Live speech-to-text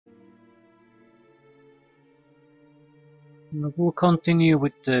We'll continue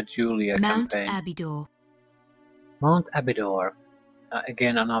with the Julia Mount campaign. Abydor. Mount Abydor.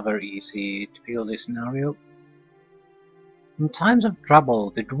 Again, another easy difficulty scenario. In times of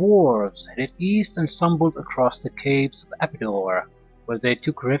trouble, the dwarves headed east and stumbled across the caves of Abydor, where they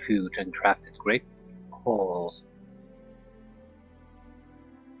took refuge and crafted great halls.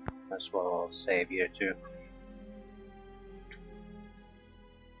 As well as save here too.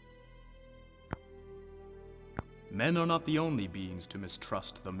 Men are not the only beings to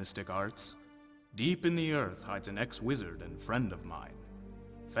mistrust the mystic arts. Deep in the earth hides an ex-wizard and friend of mine.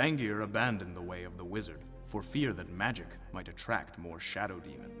 Fangir abandoned the way of the wizard for fear that magic might attract more shadow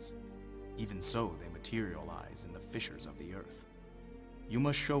demons. Even so, they materialize in the fissures of the earth. You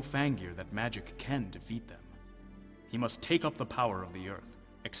must show Fangir that magic can defeat them. He must take up the power of the earth,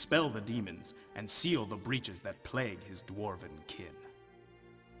 expel the demons, and seal the breaches that plague his dwarven kin.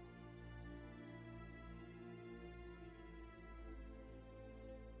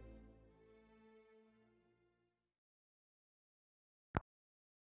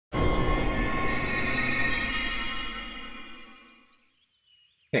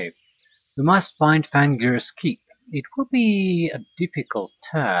 Okay, we must find Fangir's keep. It will be a difficult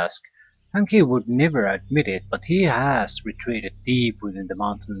task. Fangir would never admit it, but he has retreated deep within the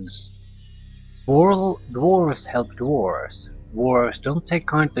mountains. Dwarves help dwarves. Dwarves don't take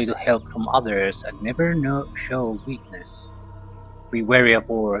kindly to help from others and never show weakness. Be wary of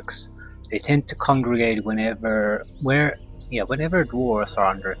orcs. They tend to congregate whenever dwarves are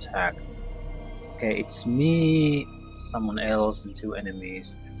under attack. Okay, it's me, someone else, and two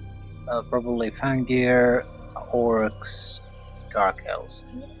enemies. Probably Fangir, orcs, dark elves.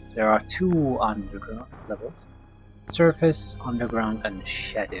 There are two underground levels: surface, underground, and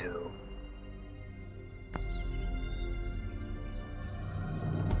shadow.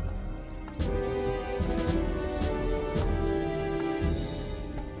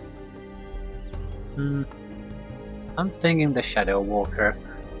 I'm thinking the Shadow Walker.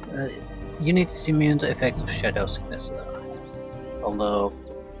 Unit is immune to effects of shadow sickness. Although,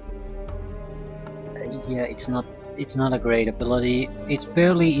 yeah, it's not a great ability. It's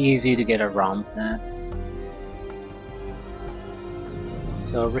fairly easy to get around that.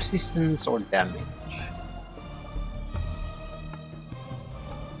 So resistance or damage.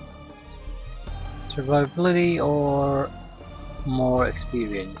 Survivability or more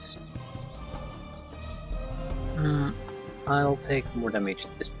experience. I'll take more damage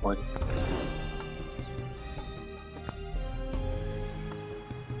at this point.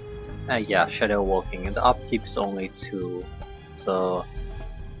 Yeah, Shadow Walking, and the upkeep is only 2, so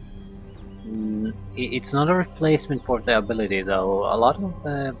it's not a replacement for the ability though. A lot of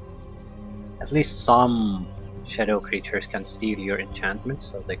at least some shadow creatures can steal your enchantment,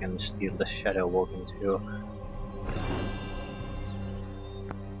 so they can steal the Shadow Walking too.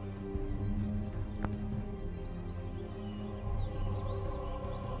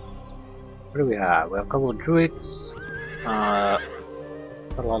 What do we have? We have a couple of druids, a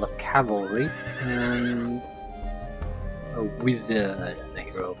lot of cavalry, and a wizard and a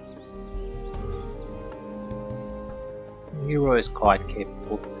hero. The hero is quite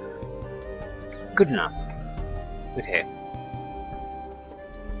capable. Good enough. Okay.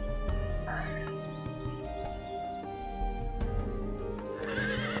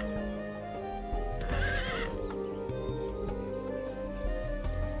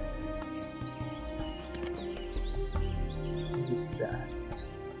 What is that?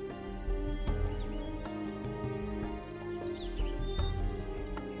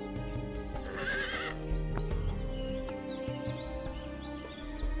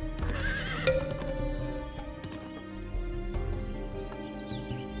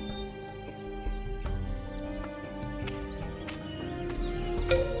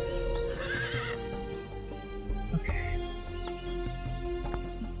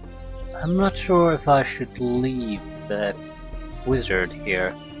 I'm not sure if I should leave that wizard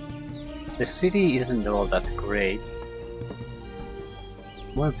here. The city isn't all that great.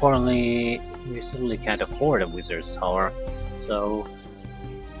 More importantly, we certainly can't afford a wizard's tower, so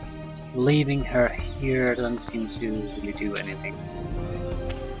leaving her here doesn't seem to really do anything.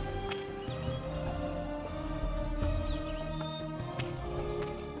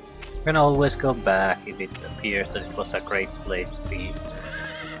 We can always go back if it appears that it was a great place to be.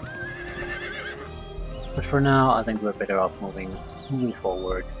 But for now, I think we're better off moving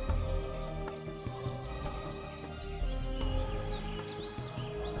forward.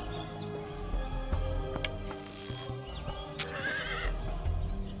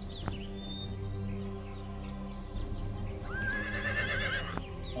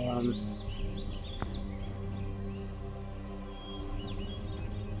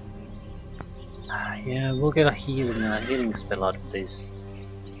 Yeah, we'll get a healing spell out of this.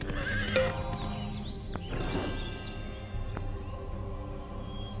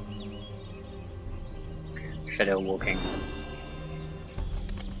 Shadow walking.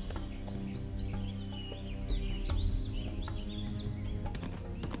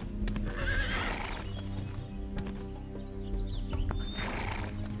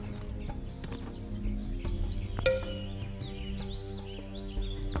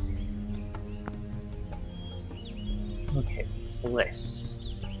 Okay, bliss.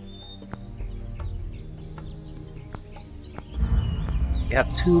 We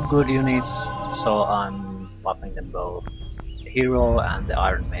have two good units, so I'm popping them both. The Hero and the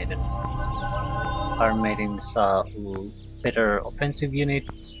Iron Maiden. Iron Maiden's better offensive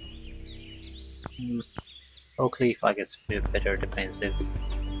units. Oakleaf, I guess, better defensive.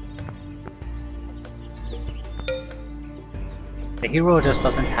 The Hero just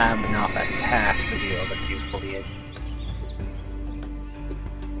doesn't have enough attack to deal with useful yet.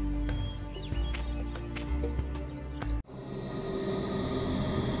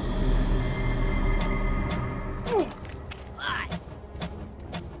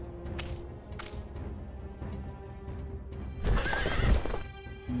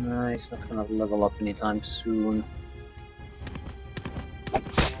 He's not gonna level up anytime soon.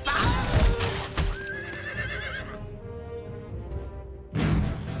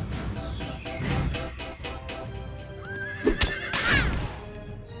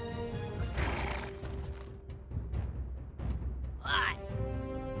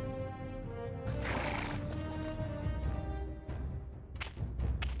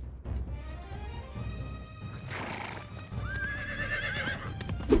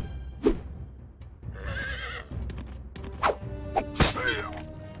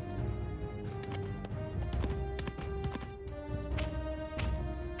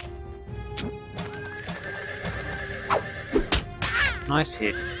 Nice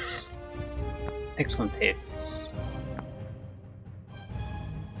hits. Excellent hits.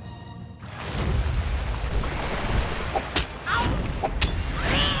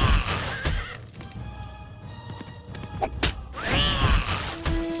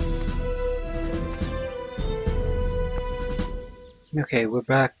 Okay, we're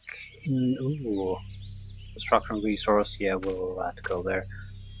back in construction resource. Yeah, we'll have to go there.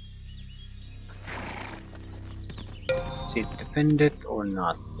 Is it defended or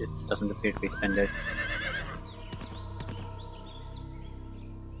not? It doesn't appear to be defended.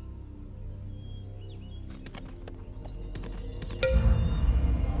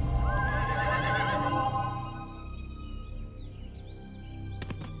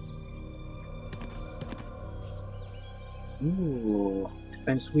 Ooh,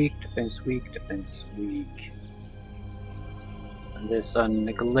 defense weak, defense weak, defense weak. And there's a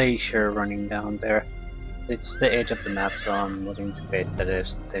glacier running down there. It's the edge of the map, so I'm willing to bet that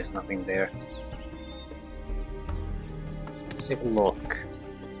there's nothing there. Let's take a look.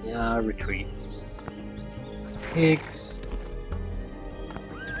 Yeah, retreats. Pigs.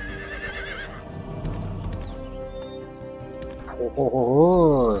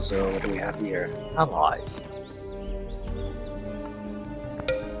 Oh, so what do we have here? Allies.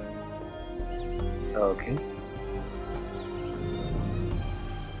 Okay.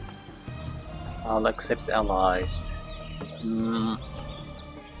 I'll accept allies. I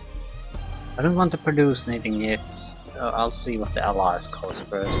don't want to produce anything yet. I'll see what the allies cost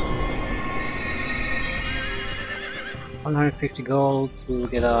first. 150 gold, we'll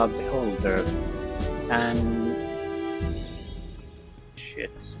get a beholder. And...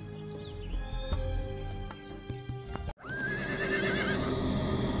 shit.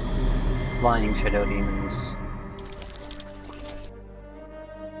 Flying Shadow Demons.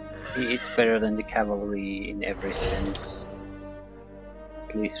 It's better than the cavalry in every sense.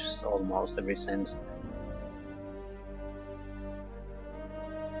 At least almost every sense.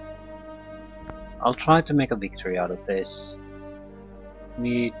 I'll try to make a victory out of this.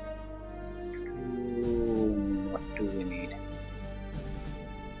 Need... what do we need?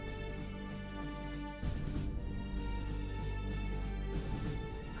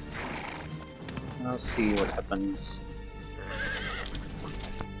 I'll see what happens.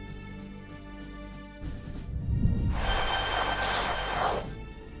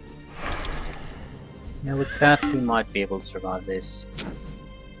 Yeah, with that we might be able to survive this.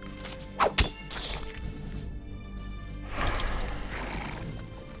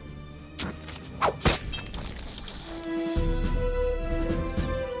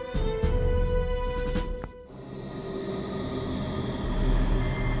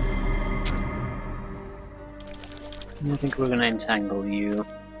 I think we're gonna entangle you.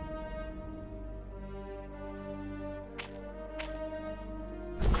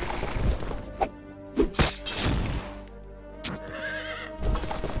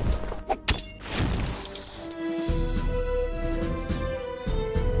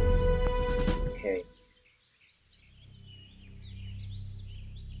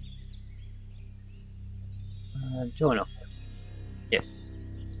 join up. Yes.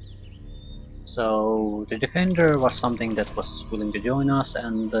 So the defender was something that was willing to join us,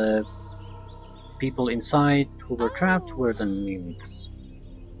 and the people inside who were trapped were the nymphs.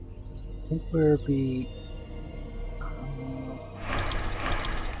 I think we'll be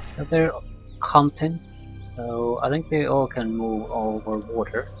their content, so I think they all can move over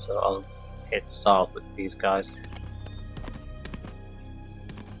water, so I'll head south with these guys.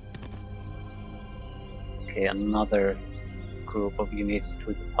 Okay, another group of units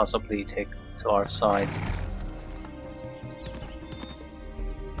we could possibly take to our side.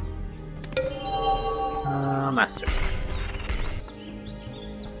 Master.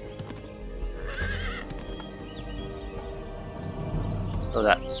 So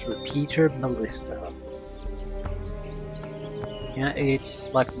that's Repeater Ballista. Yeah, it's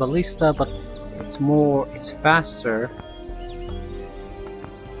like Ballista, but it's faster.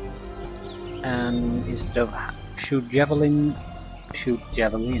 And instead of shoot javelins.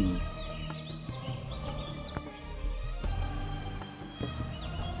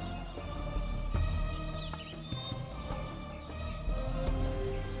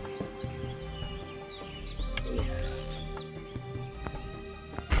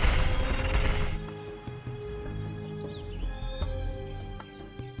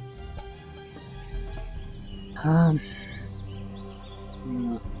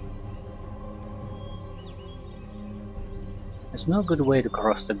 There's no good way to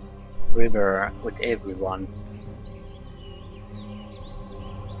cross the river with everyone.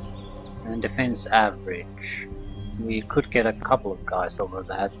 And defense average. We could get a couple of guys over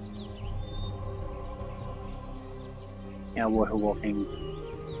that. Yeah, water walking.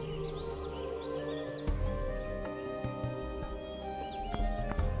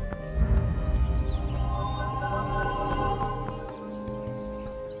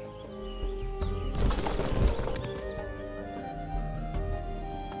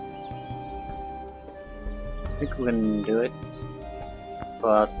 I think we can do it,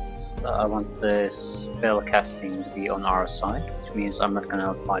 but I want the spell casting to be on our side, which means I'm not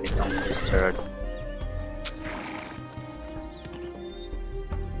gonna fight it on this turn.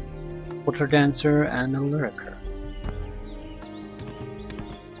 Water Dancer and a Lurker.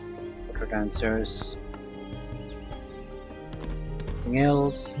 Water Dancers. Anything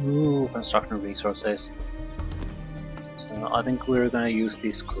else? Ooh, construction resources. So I think we're gonna use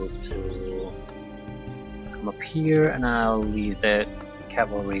this group to come up here, and I'll leave the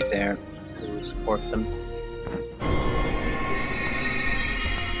cavalry there to support them.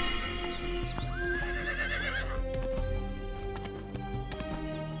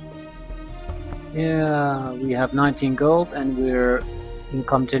 Yeah, we have 19 gold, and we're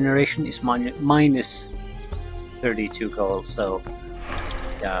income generation is minus 32 gold, so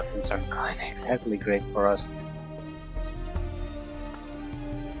yeah, things aren't going exactly great for us.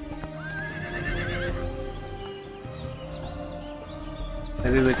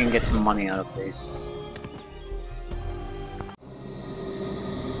 Maybe we can get some money out of this.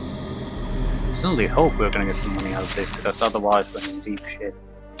 I certainly hope we're gonna get some money out of this, because otherwise we're in deep shit.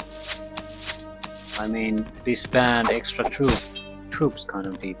 I mean, disband extra troops kind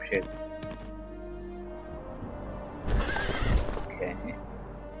of deep shit. Okay.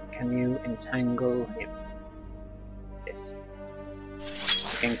 Can you entangle him? Yes.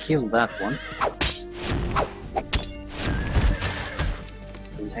 You can kill that one.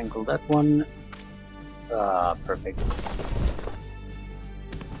 Entangle that one. Ah, perfect.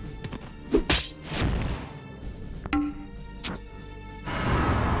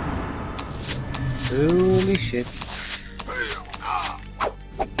 Holy shit.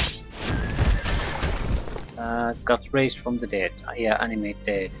 Got raised from the dead. Yeah, animate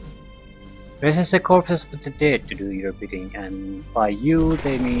dead. Raises the corpses of the dead to do your bidding, and by you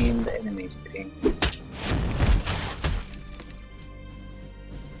they mean the enemy's bidding.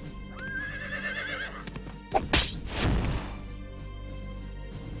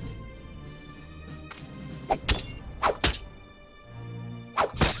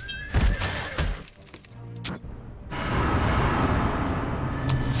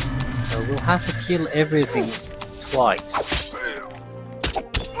 We'll have to kill everything twice.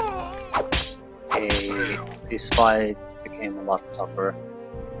 Okay, this fight became a lot tougher.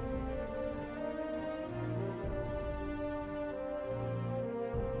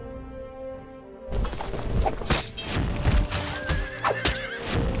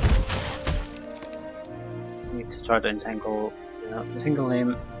 Need to try to entangle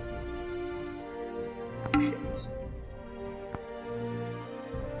him. Shit.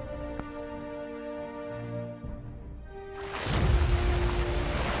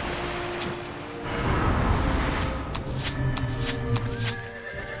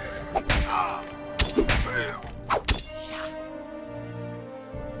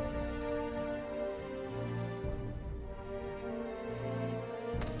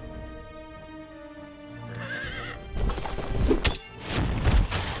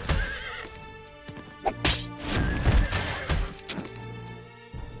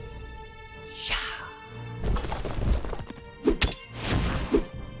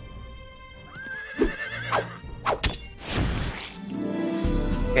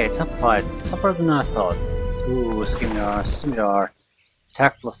 Okay, top 5. Tougher than I thought. Ooh, Skimitar.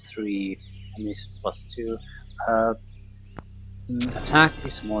 Attack +3, damage +2. Uh, Attack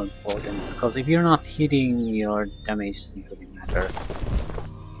is more important because if you're not hitting, your damage doesn't really matter.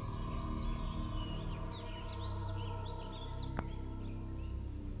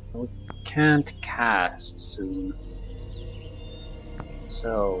 We can't cast soon,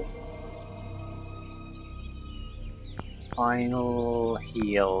 so final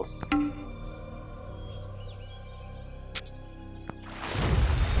heals.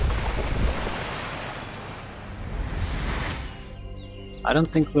 I don't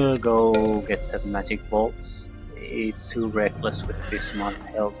think we'll go get the magic bolts. It's too reckless with this amount of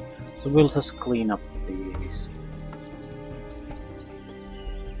health, so we'll just clean up these.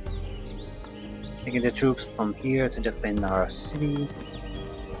 Taking the troops from here to defend our city.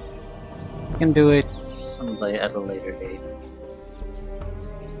 We can do it someday at a later date.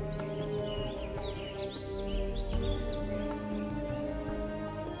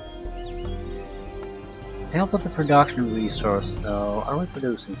 To help with the production resource though, are we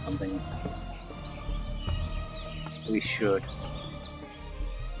producing something? We should.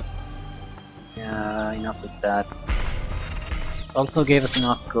 Yeah, enough with that. Also gave us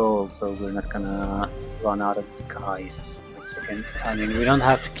enough gold, so we're not gonna run out of guys in a second. I mean, we don't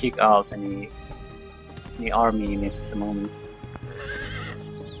have to kick out any army units at the moment.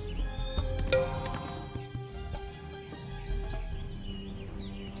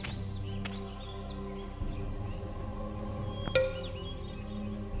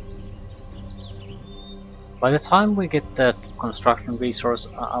 By the time we get that construction resource,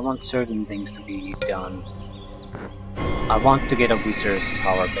 I want certain things to be done. I want to get a wizard's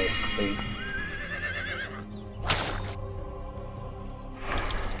tower, basically.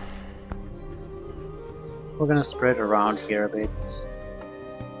 We're gonna spread around here a bit.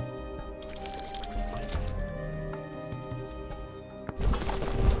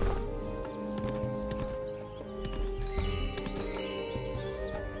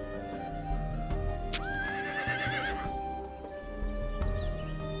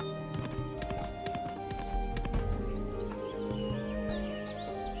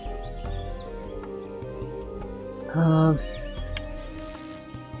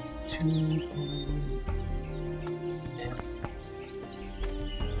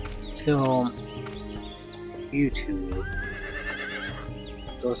 Till you two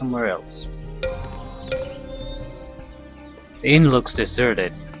go somewhere else. The inn looks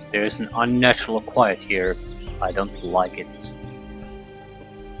deserted. There is an unnatural quiet here. I don't like it.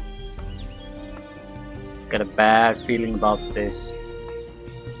 Got a bad feeling about this.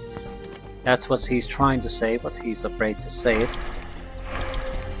 That's what he's trying to say, but he's afraid to say it.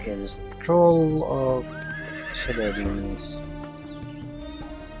 Okay, there's a troll of shadow demons.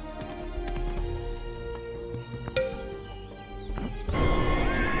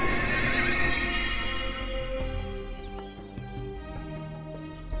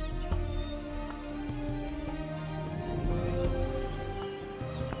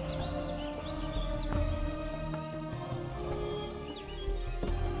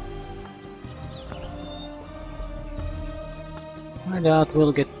 I doubt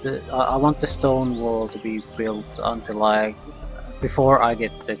we'll get the. I want the stone wall to be built until before I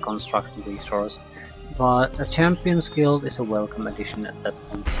get the construction resource. But a Champions Guild is a welcome addition at that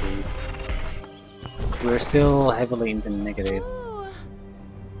point too. We're still heavily in the negative.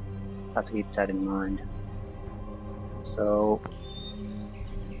 Have to keep that in mind. So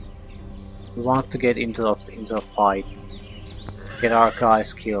we want to get into a fight. Get our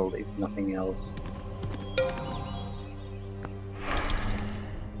guys killed, if nothing else.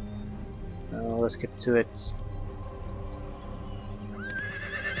 Let's get to it.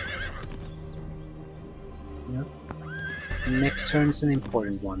 Yep. Next turn is an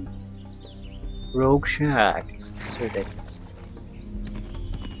important one. Rogue Shack. Deserted.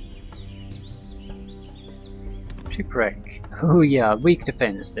 Shipwreck. Oh yeah, weak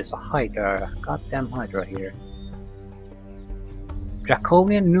defense. There's a Hydra. Goddamn Hydra here.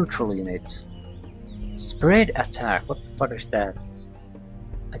 Draconian neutral unit. Spread attack. What the fuck is that?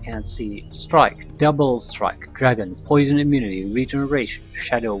 I can't see. Strike, double strike, dragon, poison immunity, regeneration,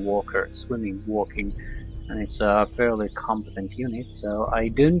 shadow walker, swimming, walking, and it's a fairly competent unit, so I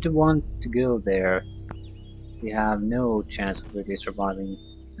don't want to go there. We have no chance of really surviving,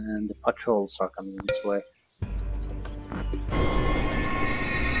 and the patrols are coming this way.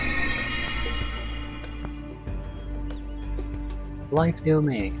 Life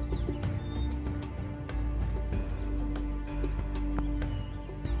domain.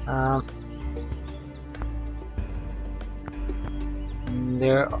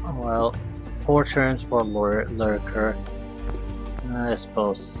 There, well, 4 turns for Lurker. I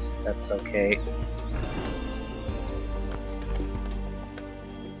suppose that's okay.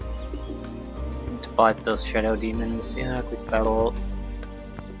 Need to fight those shadow demons. Yeah, quick battle.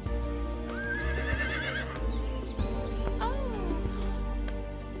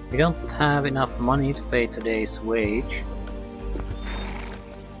 We don't have enough money to pay today's wage.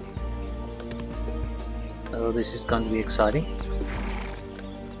 So this is going to be exciting.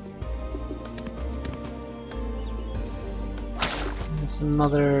 There's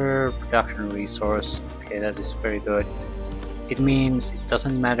another production resource. Okay, that is very good. It means it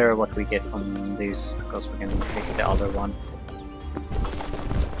doesn't matter what we get from this, because we can take the other one.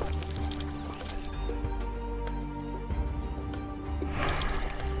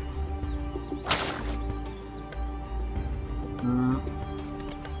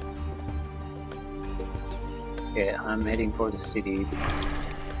 Okay, I'm heading for the city.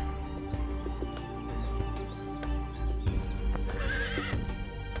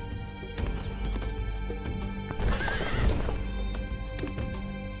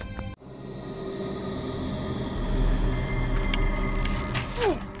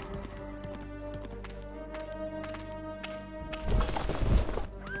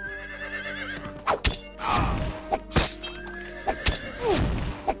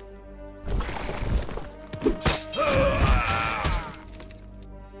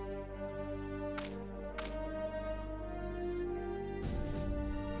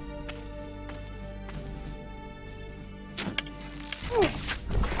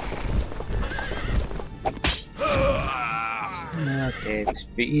 Okay, this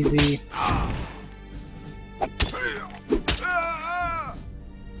should be easy.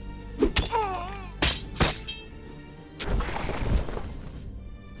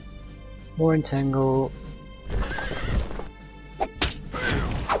 More entangle.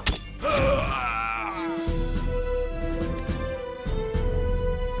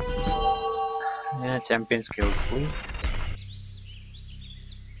 Yeah, champion skill, please.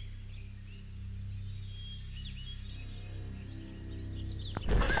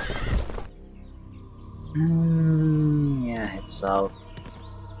 Yeah, head south.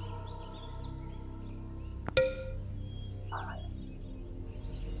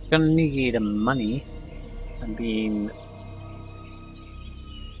 Gonna need the money. I mean,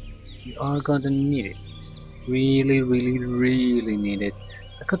 we are gonna need it. Really need it.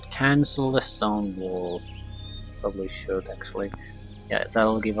 I could cancel the stone wall. Probably should actually. Yeah,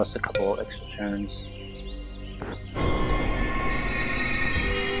 that'll give us a couple extra turns.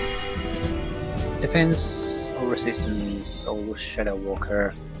 Defense or resistance or Shadow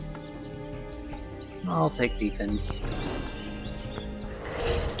Walker. I'll take defense.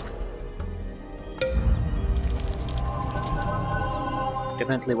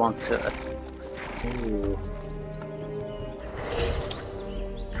 Definitely want to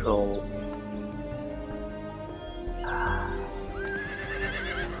control.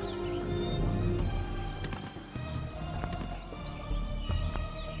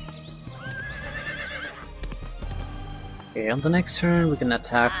 Okay, on the next turn we can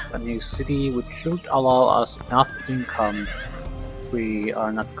attack a new city, which should allow us enough income. We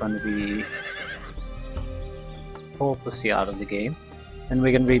are not going to be hopelessly out of the game. And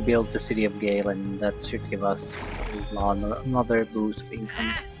we can rebuild the city of Gale, and that should give us another boost of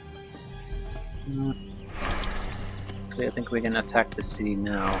income. Actually, I think we can attack the city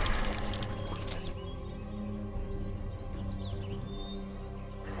now.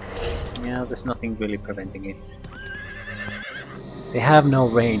 Yeah, there's nothing really preventing it. They have no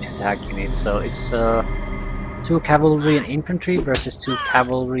range attack units, so it's 2 cavalry and infantry versus 2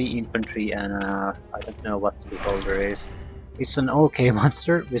 cavalry, infantry, and I don't know what the beholder is. It's an OK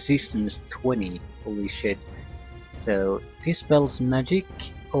monster, resistance 20, holy shit. So, dispels magic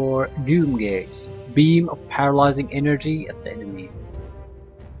or doom gates, beam of paralyzing energy at the enemy.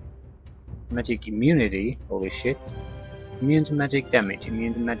 Magic immunity, holy shit. Immune to magic damage,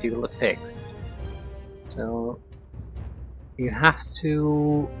 immune to magical effects. So, you have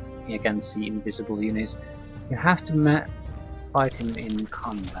to, you can see invisible units, you have to fight him in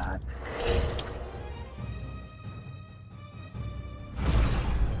combat.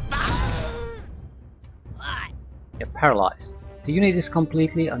 You're paralyzed. The unit is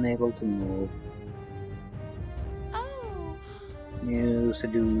completely unable to move. Oh. You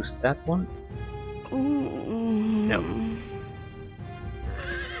seduce that one? No.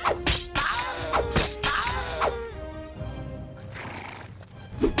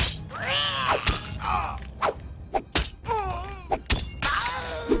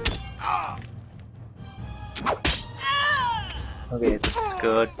 Okay, this is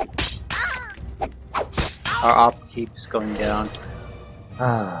Our upkeep is going down.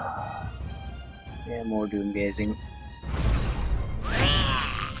 Ah, yeah, more doom gazing.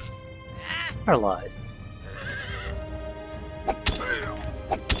 Paralyzed.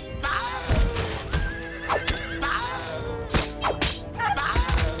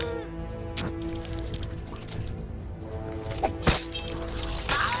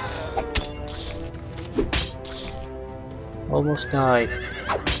 Almost died.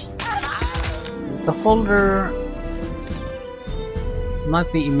 The holder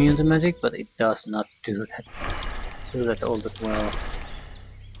might be immune to magic, but it does not do that all that well.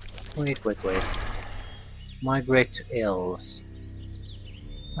 Wait. Migrate to elves.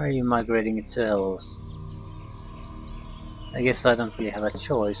 Why are you migrating to elves? I guess I don't really have a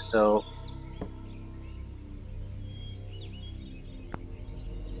choice, so...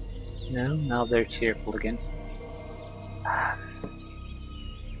 No, now they're cheerful again.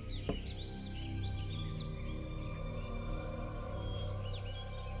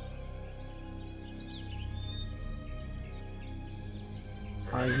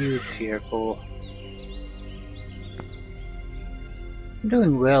 Are you cheerful? I'm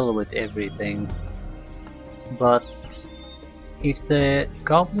doing well with everything, but if the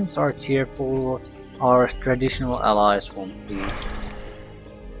goblins are cheerful, our traditional allies won't be.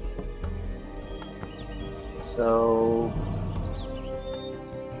 So,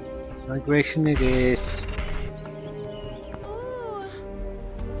 migration it is.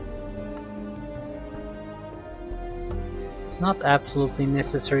 It's not absolutely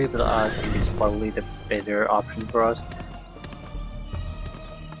necessary, but I think it's probably the better option for us.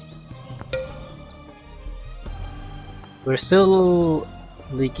 We're still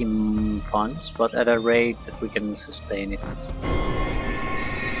leaking funds, but at a rate that we can sustain it.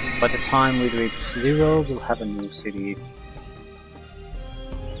 By the time we reach 0, we'll have a new city.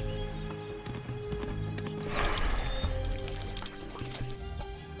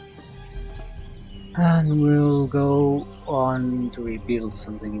 And we'll go on to rebuild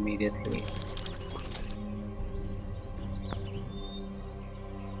something immediately.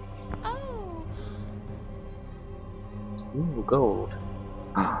 Ooh, gold.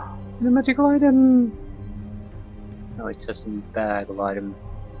 A magical item! No, it's just a bag of item.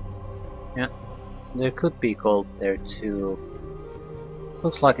 Yeah, there could be gold there too.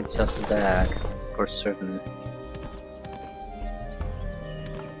 Looks like it's just a bag, for certain.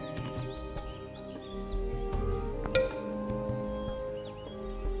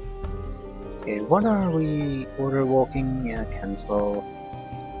 Okay, what are we order walking? Yeah, cancel.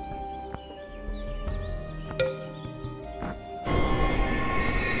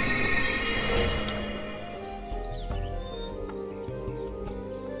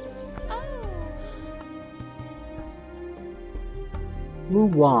 Blue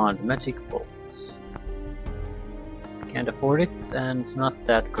wand, magic bolts. Can't afford it, and it's not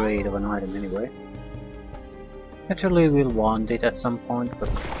that great of an item anyway. Actually, we'll want it at some point, but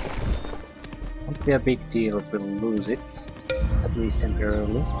won't be a big deal if we'll lose it, at least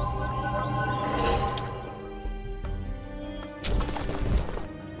temporarily.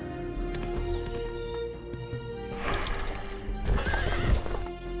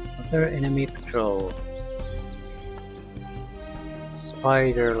 Other enemy patrol.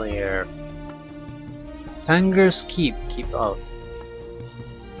 Spider lair. Anger's keep out.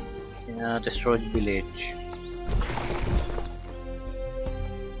 Yeah, destroyed village.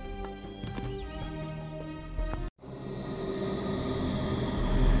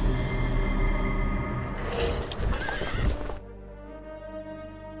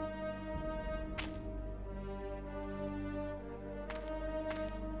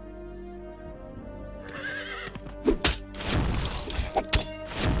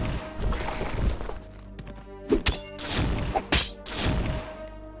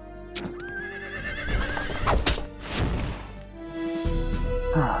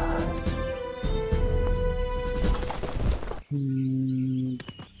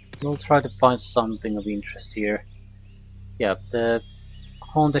 We'll try to find something of interest here. Yeah, the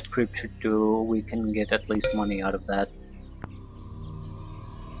haunted crypt should do. We can get at least money out of that.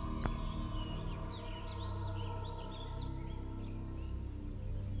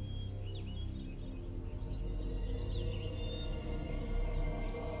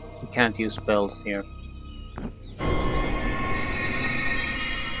 We can't use spells here.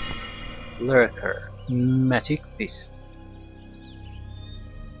 Lurker, Magic Fist.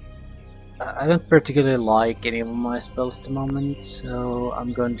 I don't particularly like any of my spells at the moment, so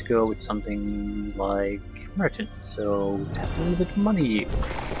I'm going to go with something like Merchant, so we have a little bit of money,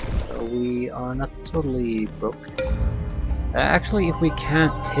 so we are not totally broke. Actually, if we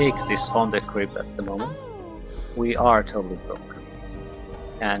can't take this haunted crypt at the moment, we are totally broke.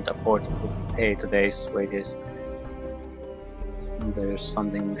 Can't afford to pay today's wages. There's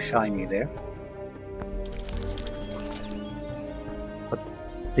something shiny there. But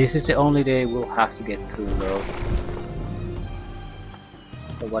this is the only day we'll have to get through though.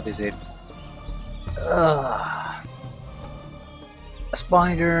 So what is it?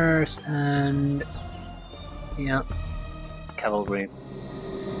 Spiders and... yeah, cavalry.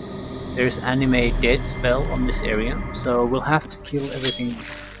 There's anime death spell on this area, so we'll have to kill everything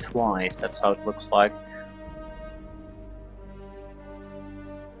twice, that's how it looks like.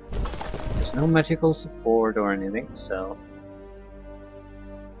 There's no magical support or anything, so...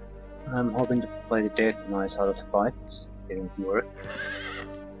 I'm hoping to play the Death Knights out of the fights. Didn't work.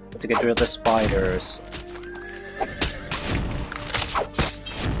 But to get rid of the spiders...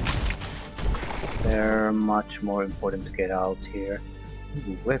 they're much more important to get out here.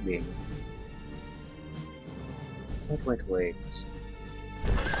 Ooh, webbing. Wait.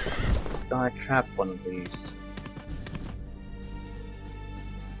 Can I trap one of these?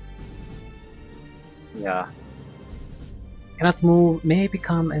 Yeah. Cannot move, may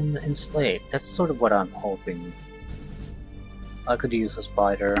become enslaved. That's sort of what I'm hoping. I could use a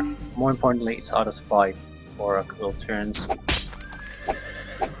spider. More importantly, it's out of the fight for a couple of turns.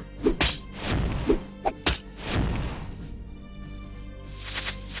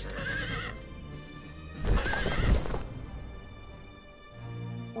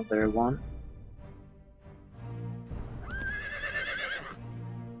 Another one.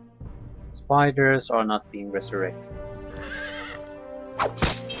 Spiders are not being resurrected.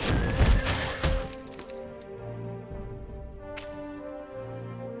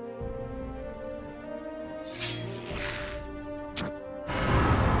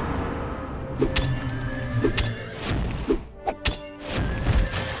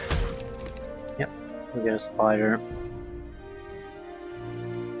 Yep, we get a spider.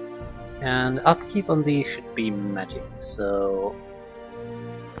 And upkeep on these should be magic, so...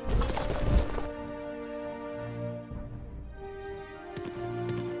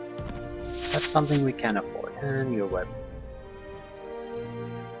 that's something we can afford. And your web.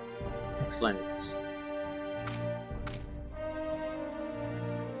 Excellent.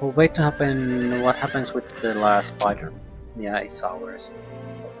 We'll wait to happen what happens with the last spider. Yeah, it's ours.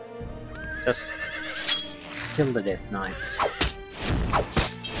 Just kill the Death Knights.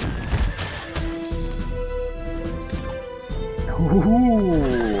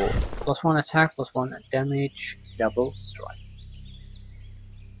 Ooh, +1 attack, +1 damage, double strike.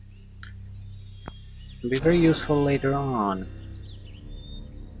 Will be very useful later on.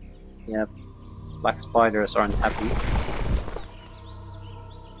 Yep, black spiders aren't happy.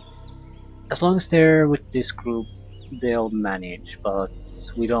 As long as they're with this group, they'll manage, but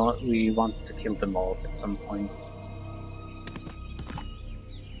we want to kill them all at some point.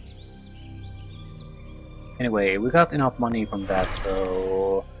 Anyway, we got enough money from that,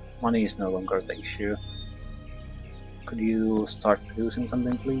 so money is no longer the issue. Could you start producing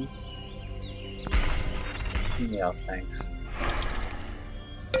something, please? Yeah, thanks.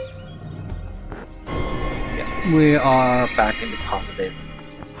 Yeah, we are back in the positive.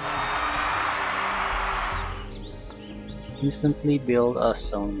 Instantly build a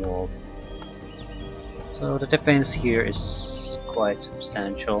stone wall. So the defense here is quite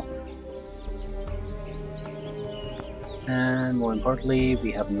substantial. And more importantly,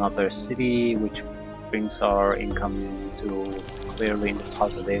 we have another city which brings our income to clearly in the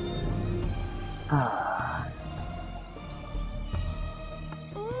positive.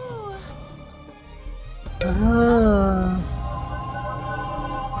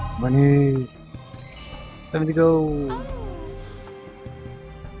 Money! Time to go!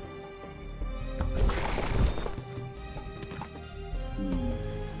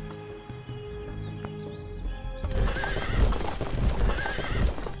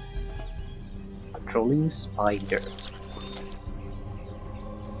 Patrolling spiders.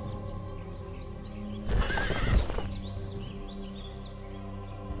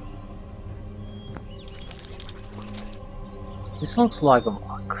 This looks like a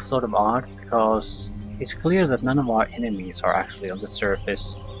sort of odd because it's clear that none of our enemies are actually on the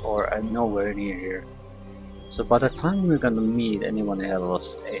surface or nowhere near here. So by the time we're gonna meet anyone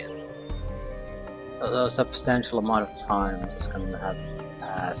else, a substantial amount of time is gonna have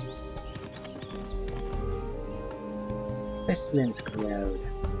passed. Pestilence cloud.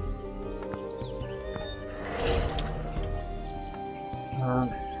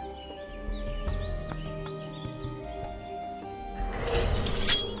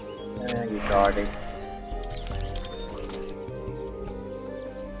 You guard it.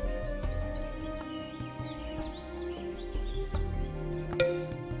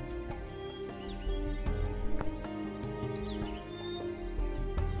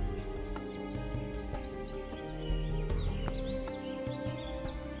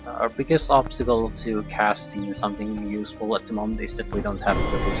 Our biggest obstacle to casting something useful at the moment is that we don't have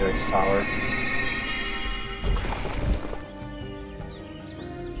the wizard's tower.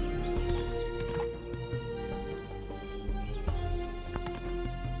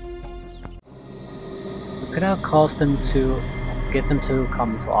 We could have caused them to get them to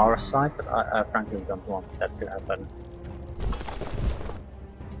come to our side, but I frankly don't want that to happen.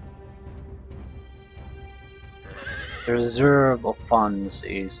 The reserve of funds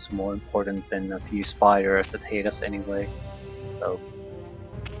is more important than a few spiders that hate us anyway. So,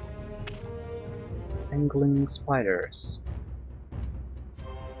 angling spiders.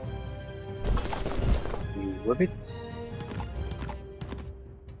 You whippets.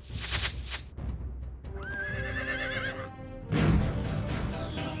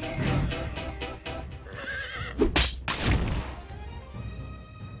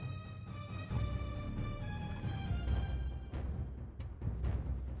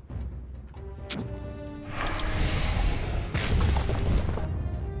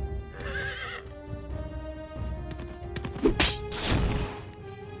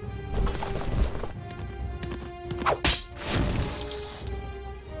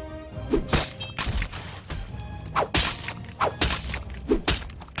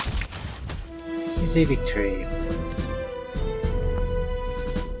 Easy victory.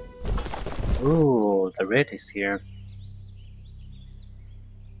 Ooh, the red is here.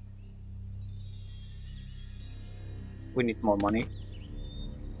 We need more money.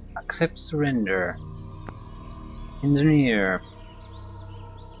 Accept surrender. Engineer.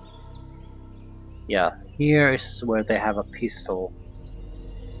 Yeah, here is where they have a pistol.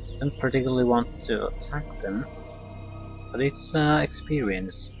 Don't particularly want to attack them, but it's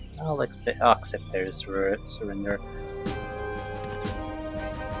experience. I'll accept their surrender.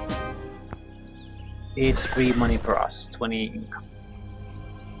 It's free money for us, 20 income.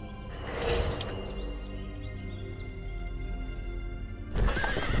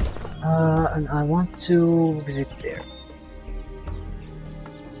 And I want to visit there.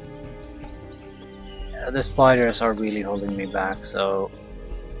 The spiders are really holding me back, so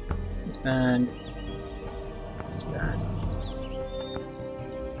expand.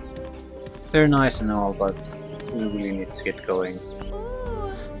 They're nice and all, but we really need to get going.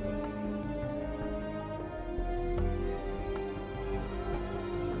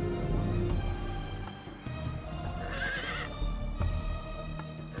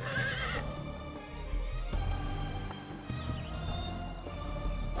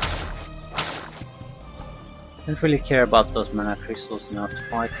 Don't really care about those mana crystals enough to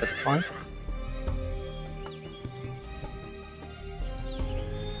fight that fight.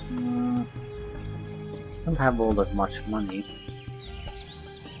 Don't have all that much money.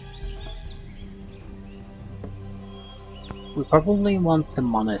 We probably want the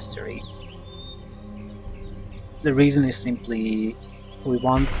monastery. The reason is simply we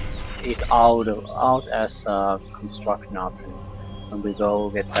want it out as a construction option. When we go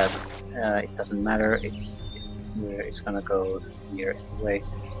get that, it doesn't matter. It's gonna go here anyway.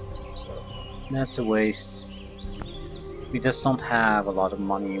 So that's a waste. We just don't have a lot of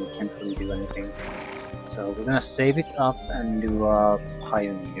money. We can't really do anything. So we're gonna save it up and do a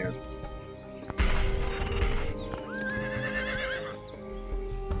pioneer.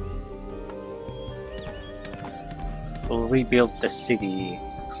 We'll rebuild the city.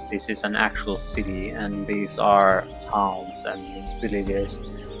 This is an actual city and these are towns and villages.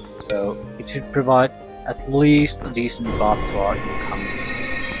 So it should provide at least a decent buff to our income.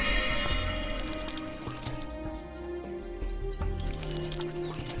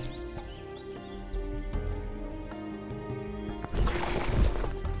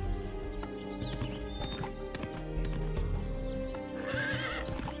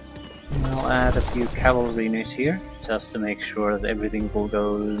 I'll add a few cavalry units here, just to make sure that everything will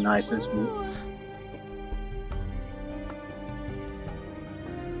go nice and smooth.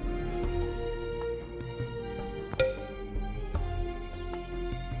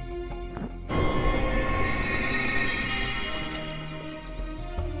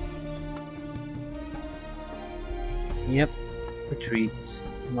 Yep, retreats.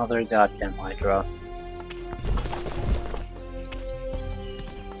 Another goddamn Hydra.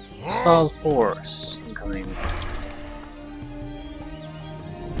 Assault force incoming.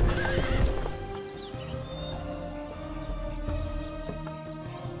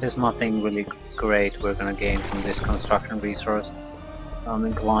 There's nothing really great we're gonna gain from this construction resource. I'm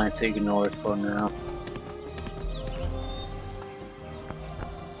inclined to ignore it for now.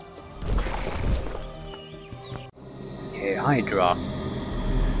 Okay, Hydra.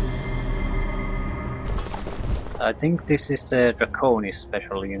 I think this is the Draconis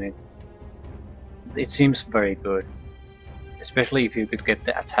special unit. It seems very good. Especially if you could get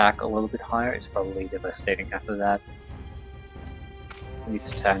the attack a little bit higher, it's probably devastating after that. We need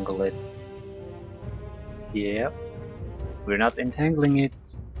to tangle it. Yep. We're not entangling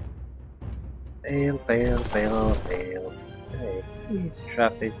it. Fail, fail, fail, fail. Okay, we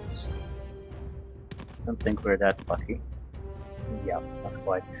trap it. Don't think we're that lucky. Yeah, not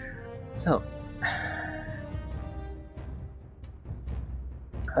quite. So.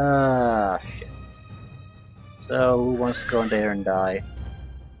 Shit. So, who wants to go in there and die?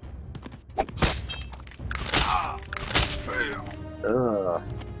 Ugh.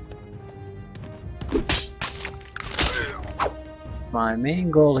 My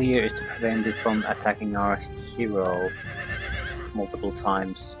main goal here is to prevent it from attacking our hero multiple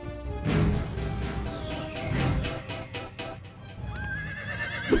times.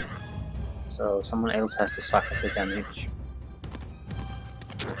 So someone else has to suck up the damage.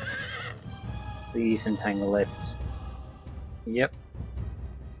 Please entangle it. Yep.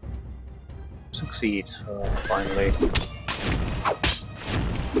 Succeeds, finally.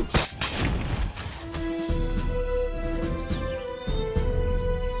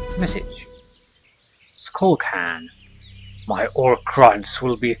 Message. Skullcan. My orc grunts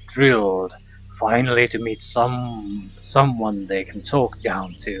will be thrilled finally to meet someone they can talk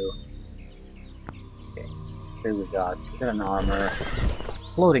down to. Okay, here we got an armor.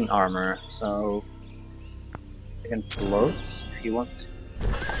 Floating armor, so you can float if you want.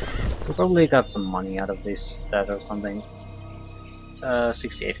 We probably got some money out of that or something.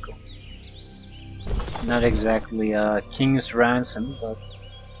 68 gold. Not exactly a king's ransom, but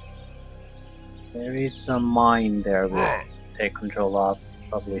there is some mine there we'll take control of.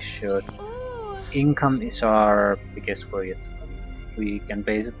 Probably should. Income is our biggest worry at the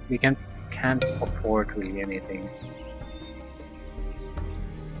moment. We can't afford really anything.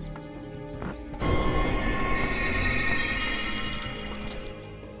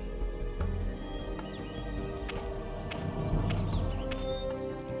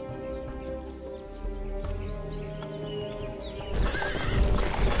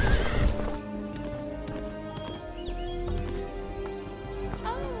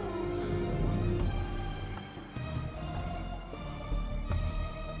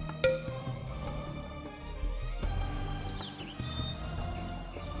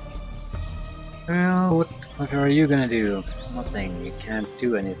 Well, what are you gonna do? Nothing. You can't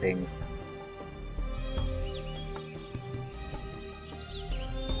do anything.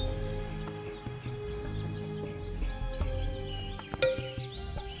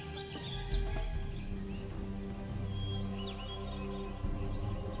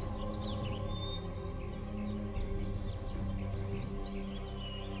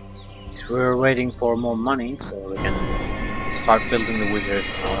 We're waiting for more money so we can start building the wizards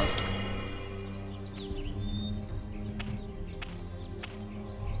tower.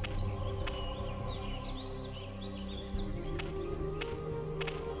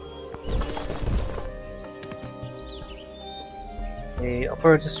 They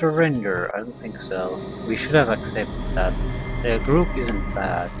offer to surrender? I don't think so. We should have accepted that. The group isn't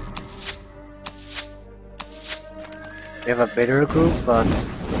bad. We have a better group, but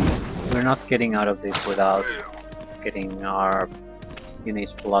we're not getting out of this without getting our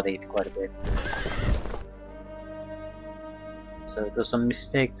units bloodied quite a bit. So it was a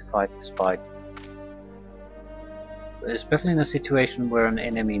mistake to fight this fight. Especially in a situation where an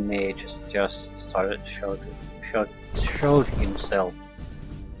enemy mage has just showed himself.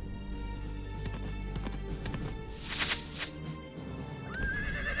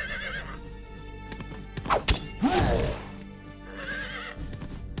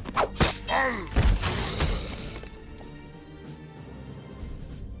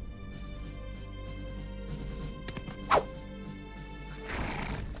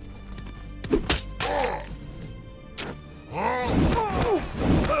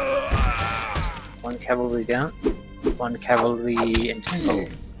 One cavalry down, one cavalry entangled.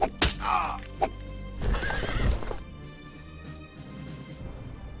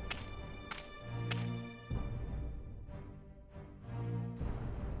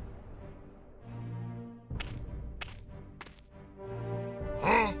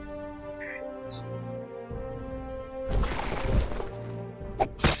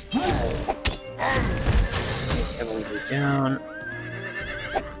 Cavalry down.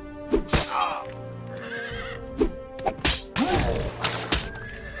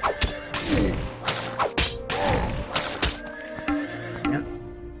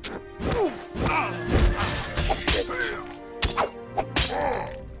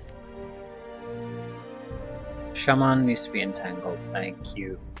 shaman needs to be entangled, thank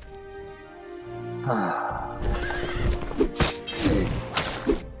you. Ah.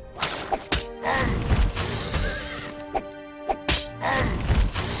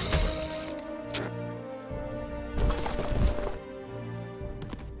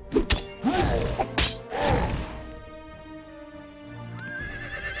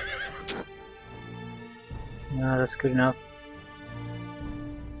 No, that's good enough.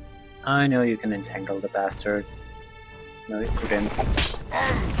 I know you can entangle the bastard. No, you couldn't.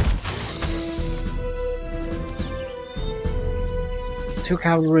 2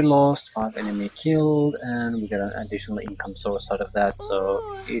 cavalry lost, 5 enemy killed, and we got an additional income source out of that, so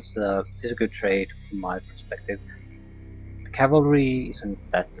it's a good trade from my perspective. The cavalry isn't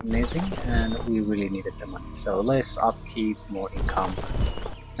that amazing, and we really needed the money, so less upkeep, more income.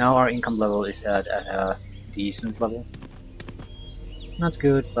 Now our income level is at a decent level. Not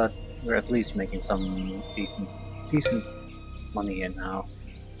good, but we're at least making some decent money here now.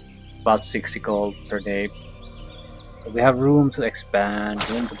 About 60 gold per day. So we have room to expand,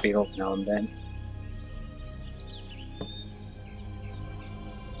 room to build now and then.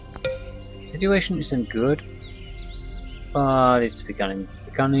 Situation isn't good, but it's beginning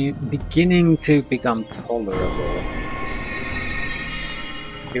to become tolerable.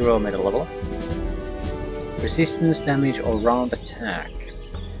 0 middle level. Resistance damage or round attack.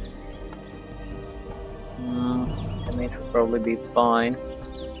 Damage will probably be fine.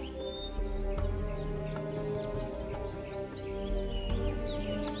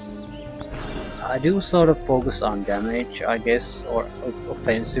 I do sort of focus on damage, I guess, or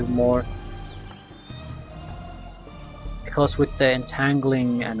offensive more. Because with the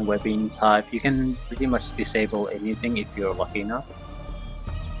entangling and webbing type, you can pretty much disable anything if you're lucky enough.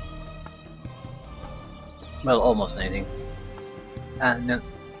 Well, almost anything. And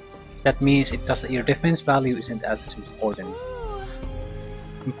that means your defense value isn't as important.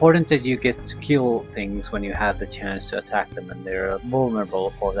 Important that you get to kill things when you have the chance to attack them and they're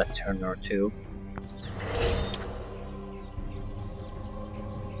vulnerable for that turn or two.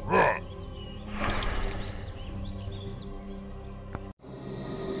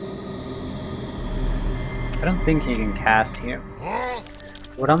 I don't think he can cast here.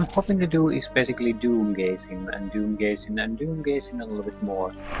 What I'm hoping to do is basically doom gaze him and doom gaze him and doom gaze him a little bit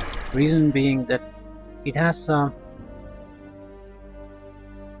more. Reason being that it has a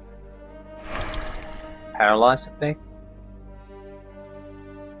paralyze effect.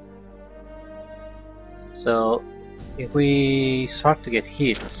 So if we start to get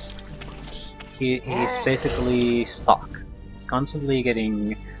hits, he is basically stuck. He's constantly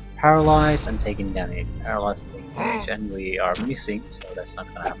getting paralyzed and taking damage, paralyzed and taking damage, and we are missing, so that's not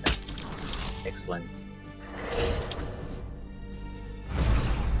gonna happen. Excellent.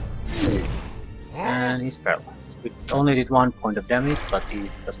 And he's paralyzed. We only did 1 point of damage, but it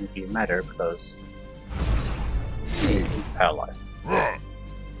doesn't really matter because he's paralyzed.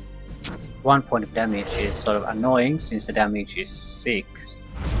 1 point of damage is sort of annoying since the damage is 6,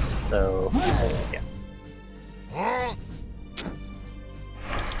 so yeah.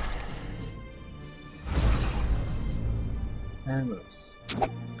 And moves.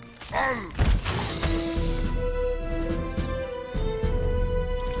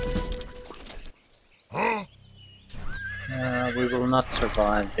 We will not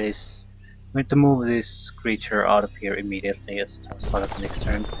survive this. We need to move this creature out of here immediately at the start of the next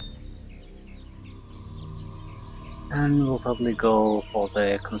turn. And we'll probably go for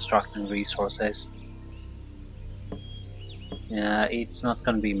the construction resources. Yeah, it's not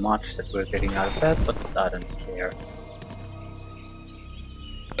gonna be much that we're getting out of that, but I don't care.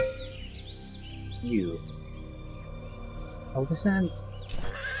 You. Well, this isn't...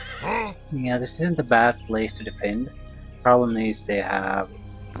 Yeah, this isn't a bad place to defend. Problem is they have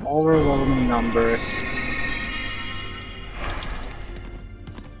overwhelming numbers.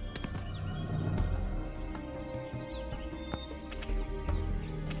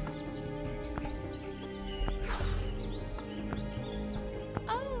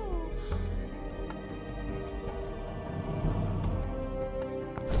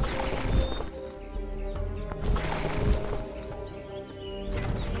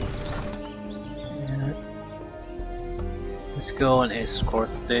 Let's go and escort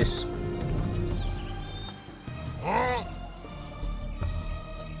this.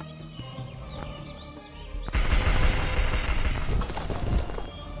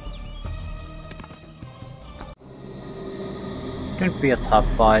 Could be a tough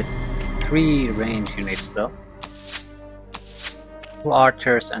fight. 3 range units though. 2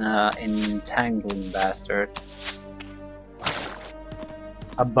 archers and an entangling bastard.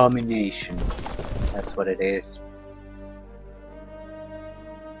 Abomination. That's what it is.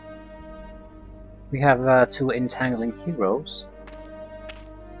 We have two entangling heroes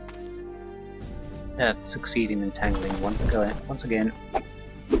that succeed in entangling once again.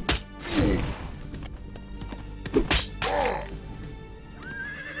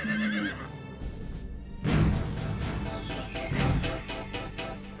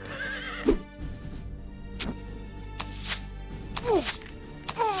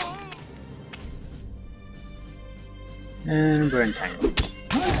 And we're entangled.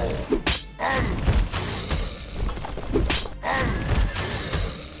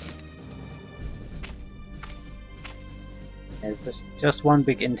 It's just one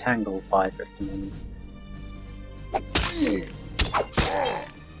big entangle fight at the moment.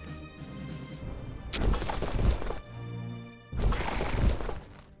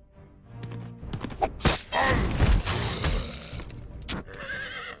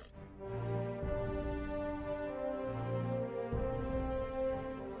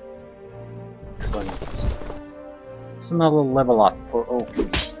 Excellent. It's another level up for Oakley.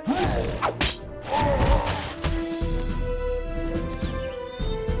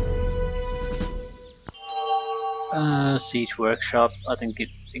 Siege Workshop, I think it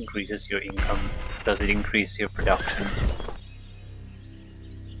increases your income. Does it increase your production?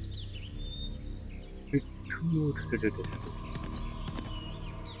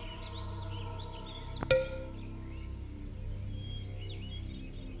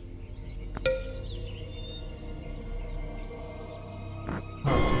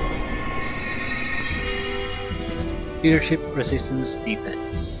 Leadership, resistance,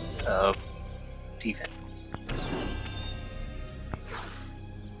 defense. Defense.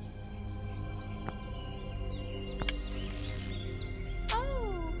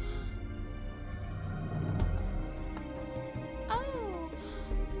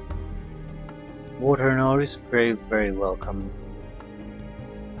 Water node is very welcome.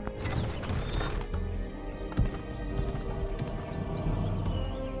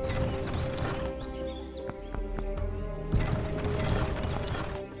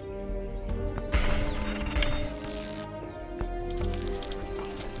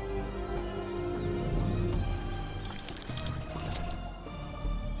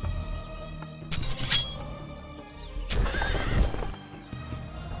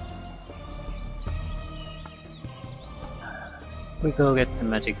 We go get the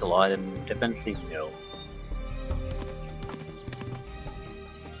magical item, definitely no.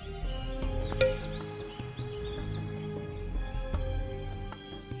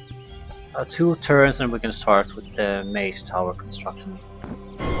 Two turns and we can start with the maze tower construction.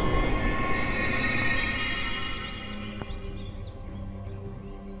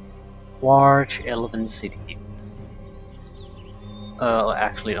 Large Elven City.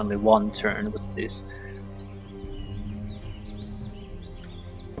 Actually only one turn with this.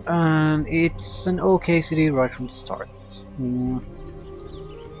 It's an okay city right from the start.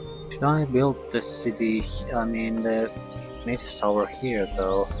 Should I build the city, I mean the Magus Tower here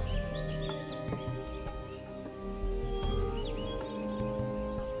though?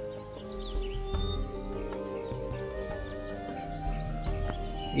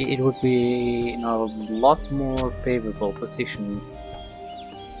 It would be in a lot more favorable position.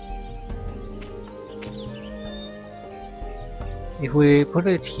 If we put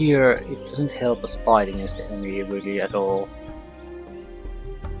it here, it doesn't help us fight against the enemy really at all.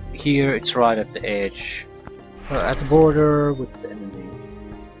 Here it's right at the edge, at the border with the enemy.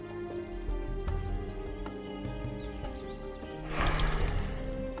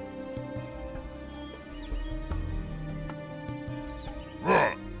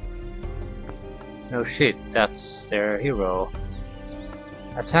 No shit, that's their hero.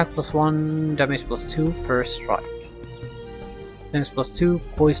 Attack +1, damage +2 per strike. Defense +2,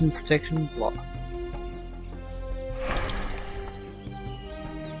 poison protection, blah.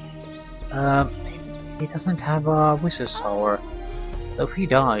 He doesn't have a wizard's tower. So if he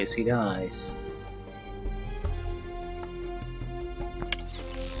dies, he dies.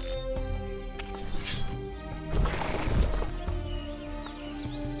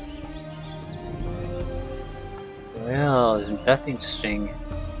 Well, isn't that interesting?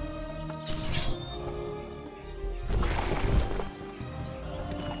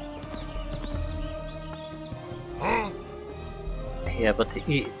 Yeah, but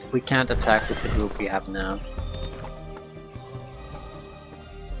we can't attack with the group we have now.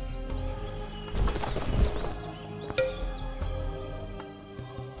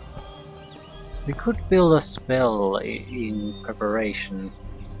 We could build a spell in preparation.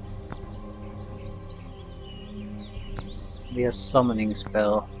 Be a summoning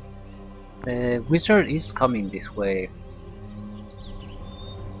spell. The wizard is coming this way.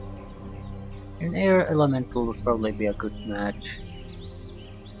 An air elemental would probably be a good match.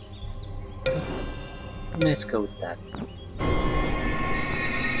 Let's go with that.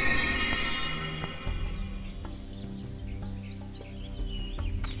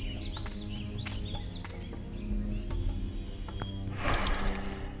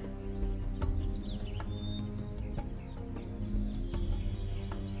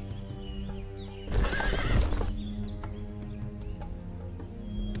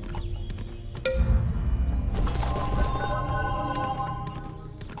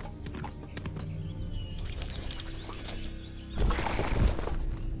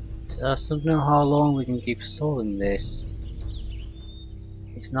 Just don't know how long we can keep stalling this.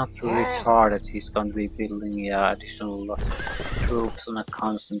 It's not really hard that he's going to be building additional troops on a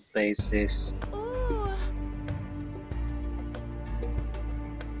constant basis.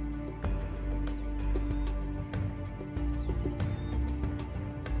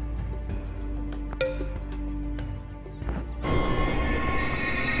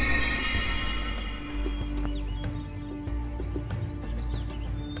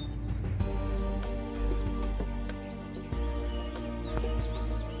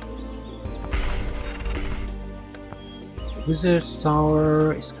 The Wizard's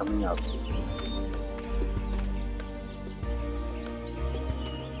Tower is coming up.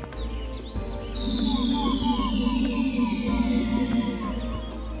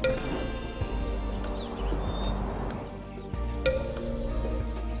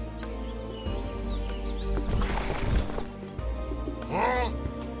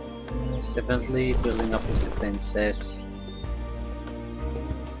 He's definitely building up his defenses.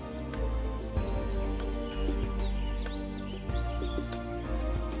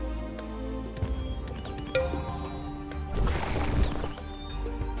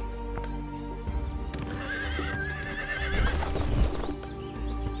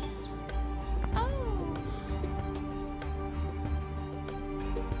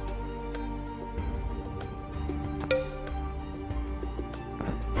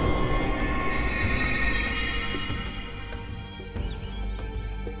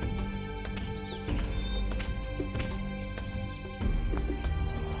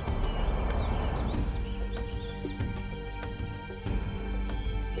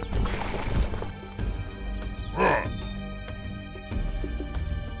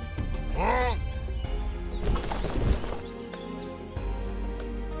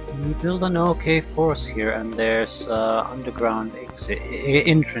 We build an okay force here, and there's underground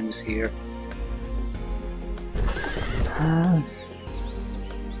entrance here.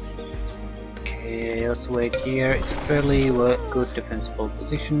 Okay, let's wait here. It's a fairly good defensible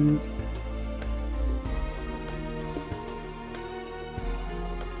position.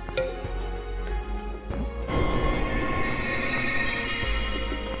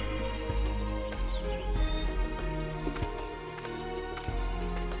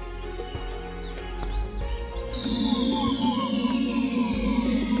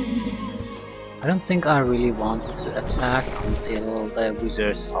 I don't think I really want to attack until the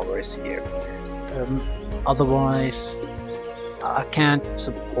Wizard's Tower is here. Otherwise, I can't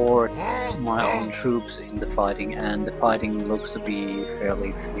support my own troops in the fighting, and the fighting looks to be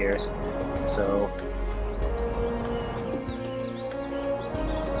fairly fierce. So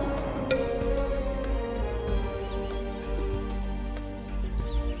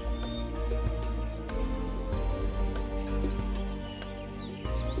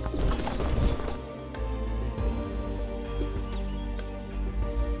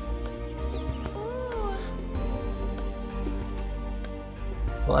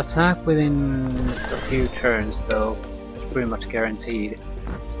we'll attack within a few turns, though. It's pretty much guaranteed.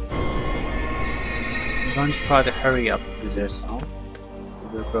 I'm going to try to hurry up the Wizard's Tower.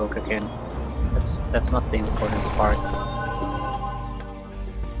 We're broke again. That's not the important part.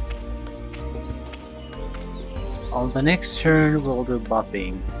 On the next turn we'll do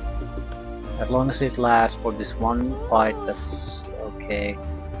buffing. As long as it lasts for this one fight, that's okay.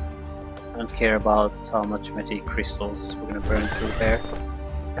 I don't care about how much magic crystals we're gonna burn through there.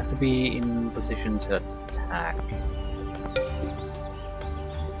 Have to be in position to attack.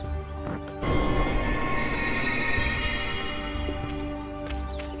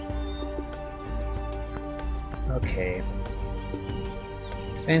 Okay.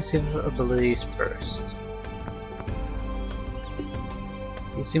 Defensive abilities first.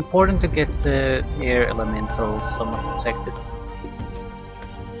 It's important to get the air elementals somewhat protected.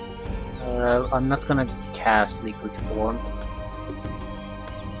 I'm not gonna cast liquid form.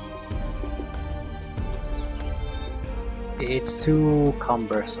 It's too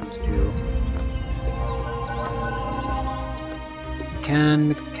cumbersome to do.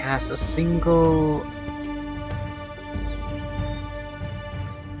 can cast a single.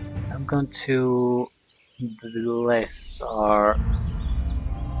 I'm going to bless our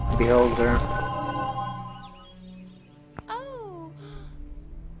beholder. Oh.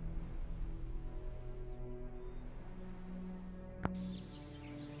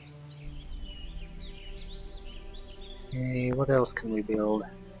 Okay, what else can we build?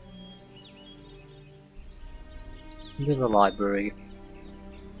 Build a library.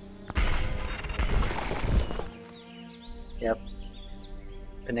 Yep.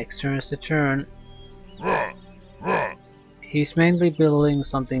 The next turn is the turn. He's mainly building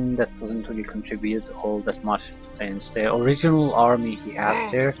something that doesn't really contribute all that much to defense. The original army he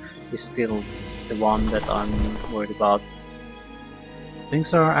had there is still the one that I'm worried about. So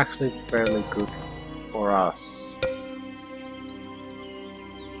things are actually fairly good for us.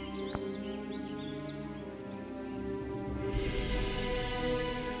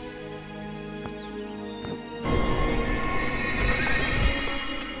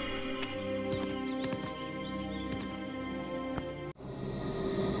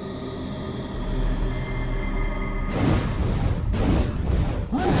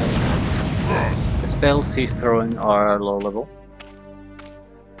 The spells he's throwing are low level.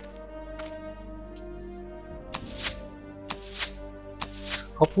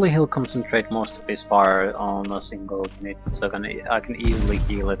 Hopefully he'll concentrate most of his fire on a single unit, so I can easily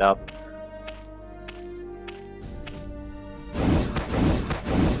heal it up.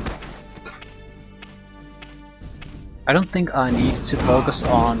 I don't think I need to focus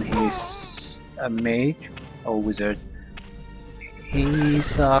on his mage or wizard.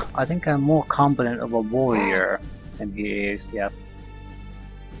 He's, I think I'm more competent of a warrior than he is, yeah.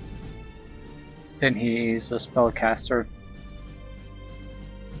 Than he is a spellcaster.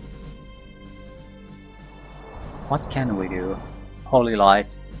 What can we do? Holy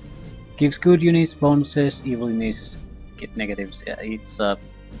Light. Gives good units bonuses, evil units get negatives. Yeah, it's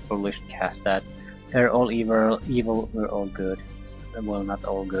foolish to cast that. They're all evil, we're all good. Well, not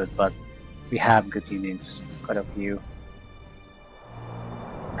all good, but we have good units, quite a few.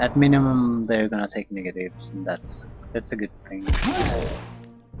 At minimum, they're gonna take negatives, and that's a good thing.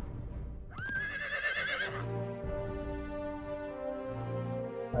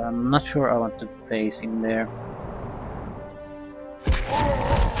 I'm not sure I want to face him there.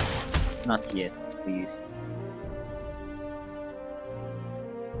 Not yet, at least.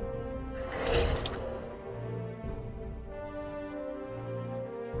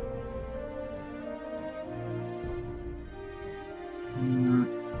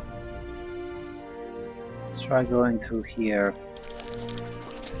 Let's try going through here.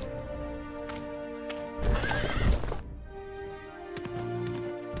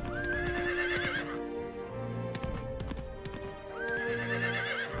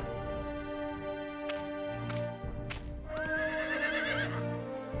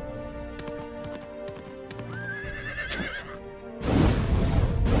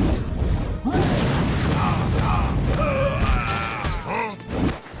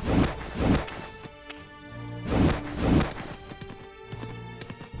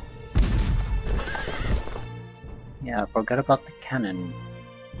 Yeah, I forgot about the cannon.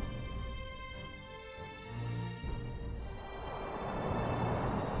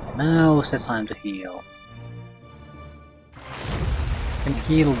 Now's the time to heal. Can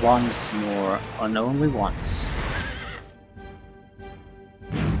heal once more, and only once.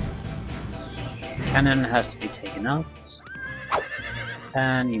 Cannon has to be taken out,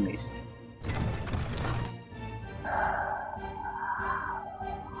 and he missed.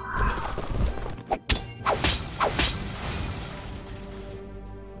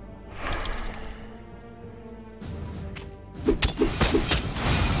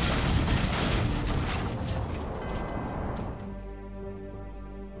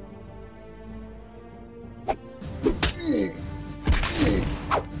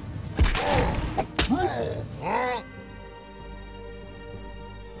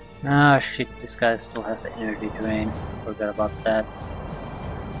 Ah shit, this guy still has energy drain. Forgot about that.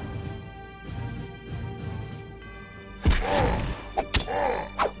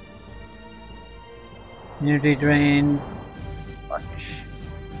 Energy drain. Watch.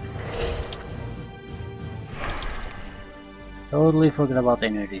 Totally forgot about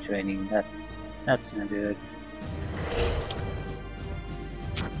energy draining. That's not good.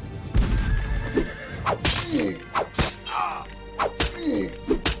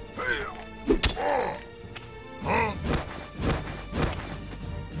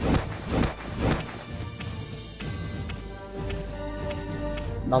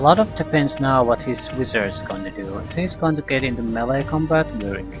 A lot of depends now what his wizard's going to do. If he's going to get into melee combat,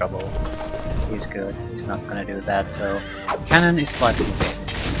 we're in trouble. He's good. He's not going to do that, so cannon is slightly dead.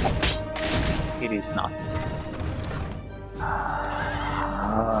 It is not.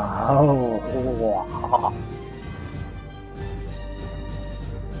 Oh.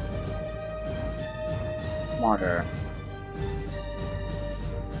 Martyr.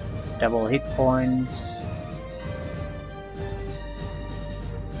 Double hit points.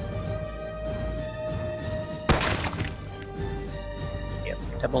 Yep,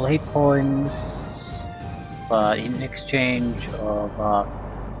 double hit points. But in exchange of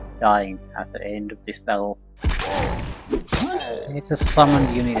dying at the end of this battle. It's a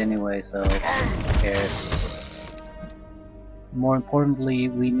summoned unit anyway, so who cares? More importantly,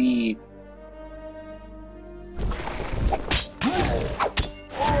 we need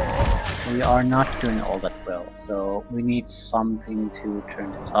we are not doing all that well, so we need something to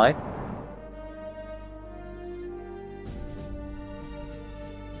turn the tide.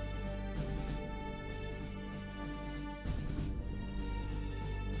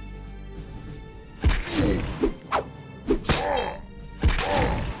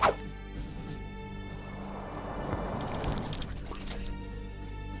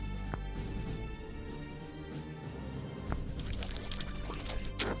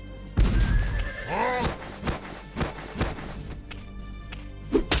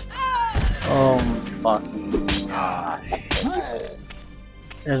 Oh fucking gosh.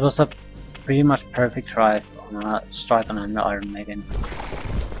 It was a pretty much perfect strike on an Iron Maiden.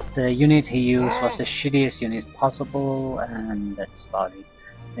 The unit he used was the shittiest unit possible, and that's about it.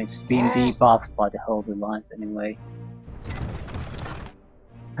 It's been debuffed by the Holy Light anyway.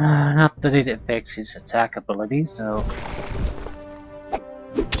 Not that it affects his attack ability, so...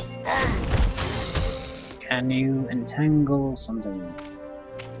 Can you entangle something?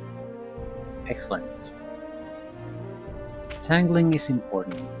 Excellent. Tangling is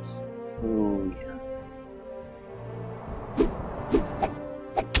important. Oh yeah.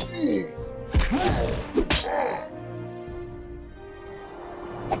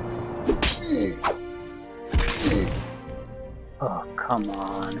 Oh, come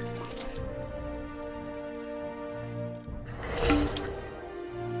on.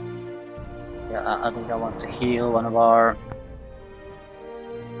 Yeah, I think I want to heal one of our...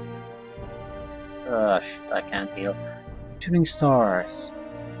 shit, I can't heal. Shooting stars.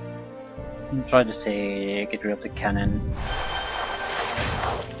 I'm trying to get rid of the cannon.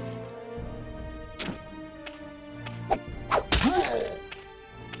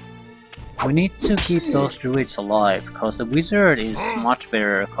 We need to keep those druids alive, because the wizard is much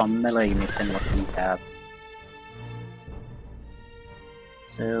better come melee unit than what we have.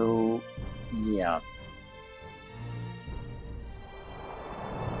 So, yeah.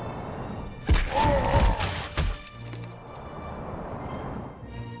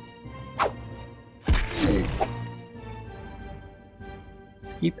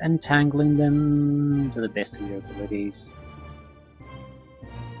 Just keep entangling them to the best of your abilities.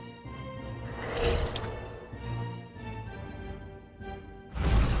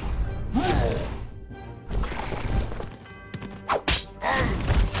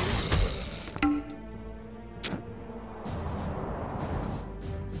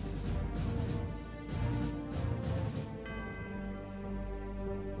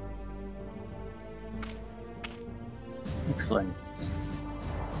 Excellent.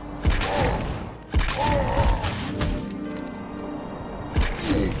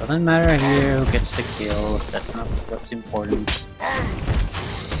 Doesn't matter here who gets the kills, that's not what's important.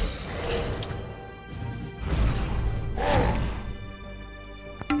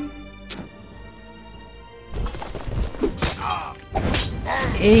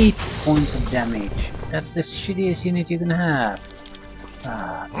 Eight points of damage. That's the shittiest unit you can have.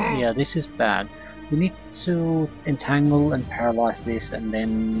 Yeah, this is bad. We need to entangle and paralyze this and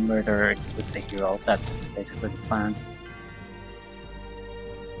then murder it with the hero. That's basically the plan.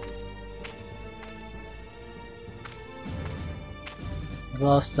 We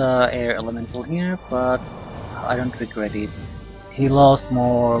lost air elemental here, but I don't regret it. He lost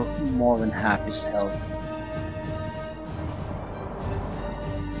more than half his health.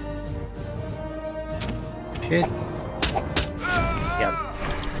 Shit. Yep.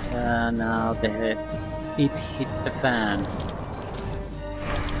 Now it hit the fan.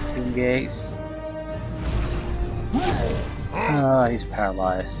 Gaze. He's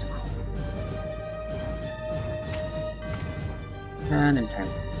paralyzed. And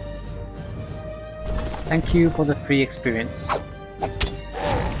entangle. Thank you for the free experience.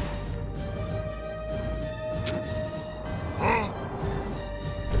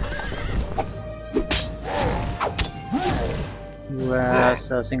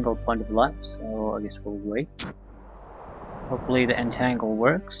 has a single point of life, so I guess we'll wait. Hopefully the entangle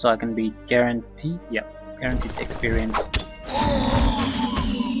works, so I can be guaranteed, yeah, guaranteed experience.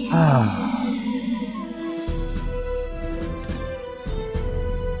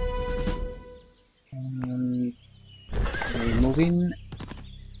 Can we move in?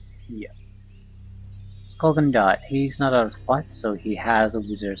 Yeah. Skulgan died. He's not out of fight, so he has a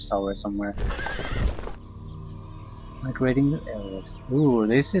wizard's tower somewhere. Migrating the areas. Ooh,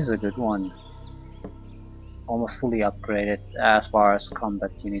 this is a good one. Almost fully upgraded as far as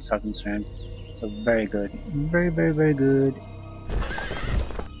combat units are concerned. So very good. Very good.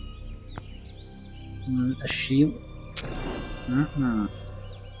 A shield.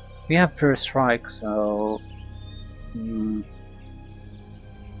 We have first strike, so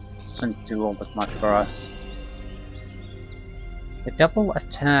doesn't do all that much for us. The double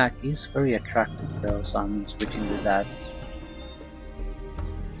attack is very attractive though, so I'm switching to that.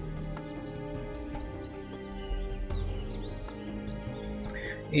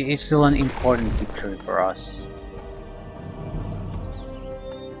 It's still an important victory for us.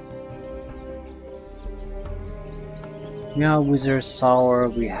 Yeah, Wizard's Tower,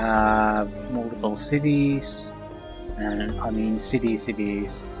 we have multiple cities, and I mean cities.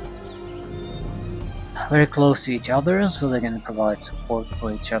 Very close to each other, so they can provide support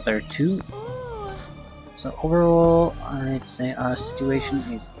for each other too. So overall, I'd say our situation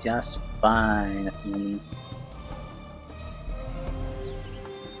is just fine at the moment.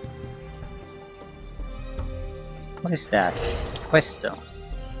 What is that? Questo.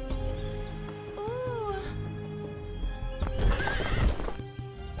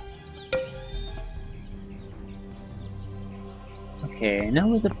 Okay, now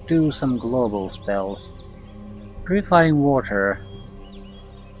we could do some global spells. Purifying water.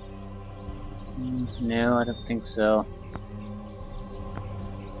 No, I don't think so.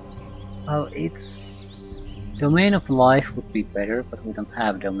 Well, it's... Domain of Life would be better, but we don't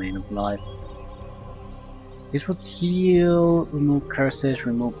have Domain of Life. This would heal, remove curses,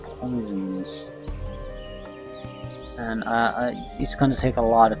 remove poisons. And it's gonna take a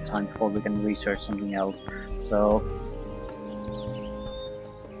lot of time before we can research something else. So...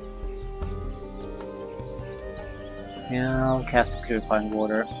 yeah, I'll cast Purifying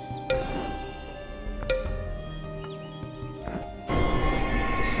Water.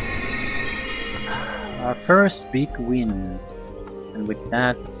 Our first big win, and with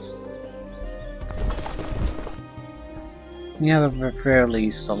that we have a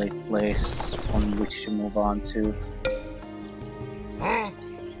fairly solid place on which to move on to.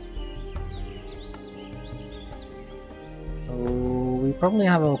 So we probably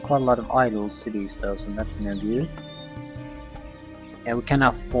have quite a lot of idle cities though, so that's no good. Yeah, we can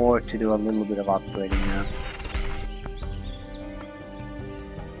afford to do a little bit of upgrading now.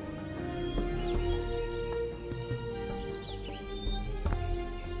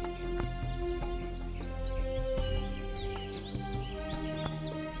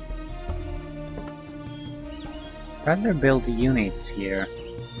 Rather build units here.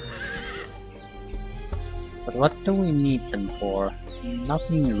 But what do we need them for?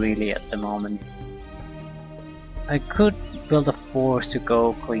 Nothing really at the moment. I could build a force to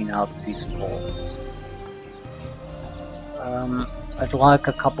go clean out these vaults. I'd like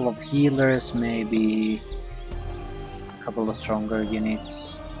a couple of healers, maybe a couple of stronger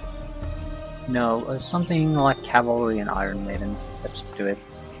units. No, something like cavalry and Iron Maidens. Let's do it.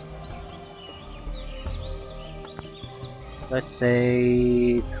 Let's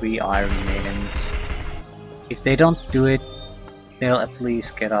say 3 Iron Maidens. If they don't do it, they'll at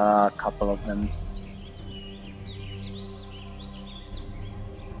least get a couple of them.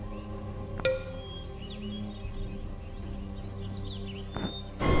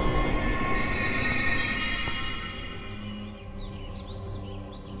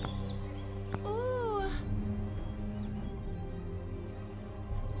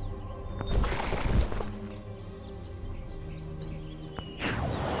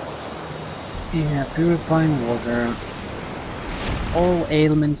 Yeah, purifying water. All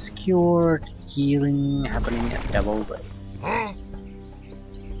ailments cured, healing happening at double rates.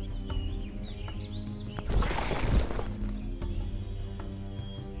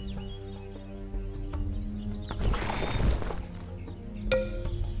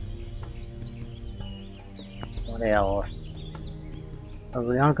 What else? Well,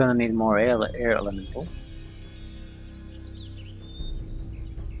 we are gonna need more air elementals.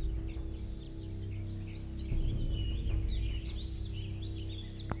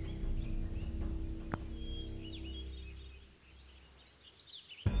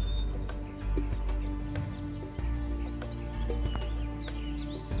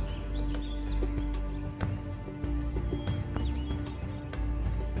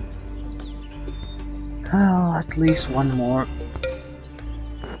 Oh, at least one more.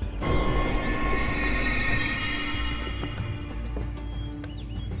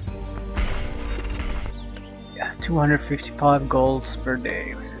 Yeah, 255 golds per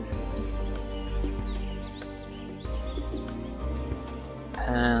day.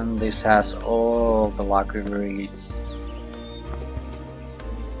 And this has all the libraries.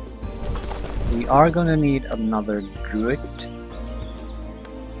 We are gonna need another druid.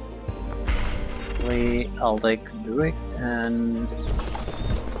 I'll take druid and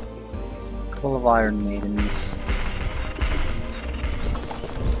a couple of iron maidens.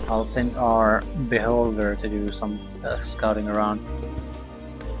 I'll send our beholder to do some scouting around.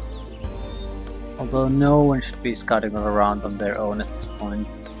 Although no one should be scouting around on their own at this point.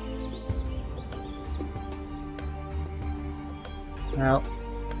 Well,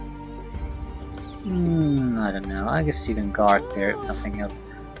 I don't know. I guess you can guard there if nothing else.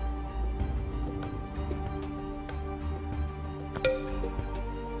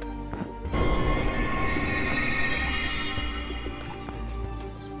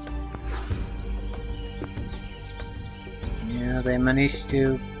 Yeah, they managed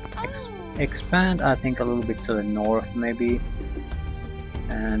to expand, I think, a little bit to the north maybe,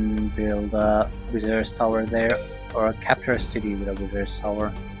 and build a wizard's tower there, or capture a city with a wizard's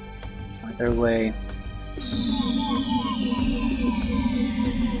tower. Either way.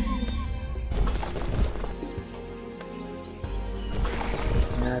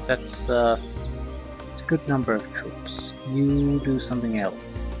 Yeah, that's a good number of troops. You do something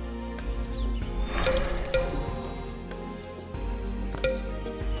else.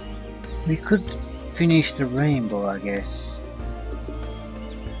 We could finish the rainbow, I guess.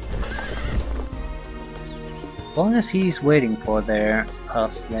 As long as he's waiting for us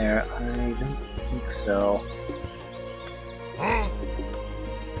there, I don't think so.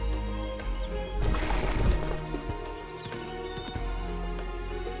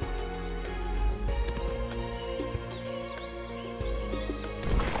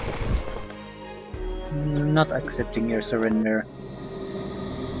 Not accepting your surrender.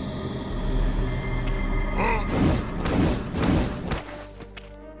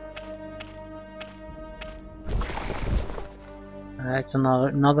 It's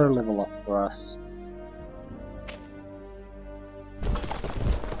another level up for us.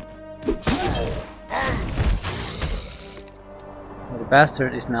 The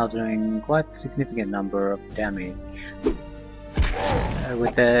bastard is now doing quite a significant number of damage.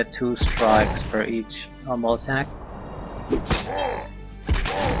 With the 2 strikes per each normal attack.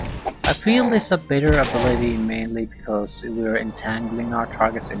 I feel this is a better ability mainly because we're entangling our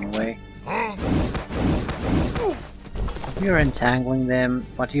targets anyway. If you're entangling them,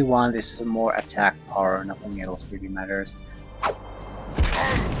 what you want is more attack power, nothing else really matters.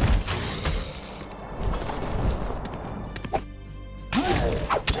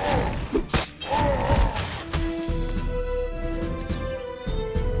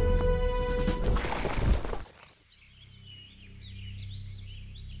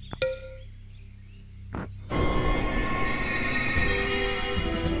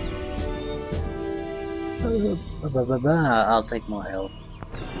 I'll take more health.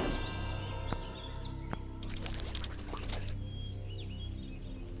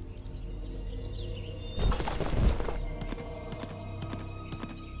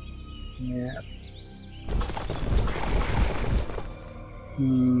 Yeah.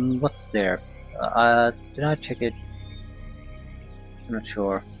 What's there? Did I check it? I'm not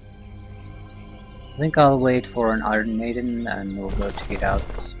sure. I think I'll wait for an Iron Maiden and we'll go check it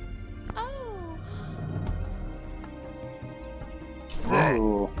out.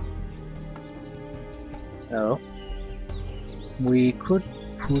 Ooh. So we could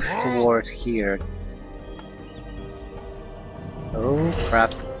push toward here. Oh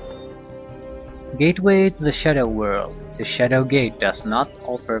crap. Gateway to the Shadow World. The Shadow Gate does not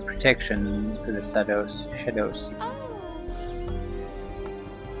offer protection to the shadows.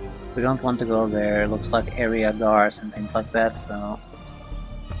 We don't want to go there. It looks like area guards and things like that, so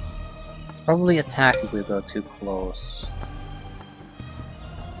probably attack if we go too close.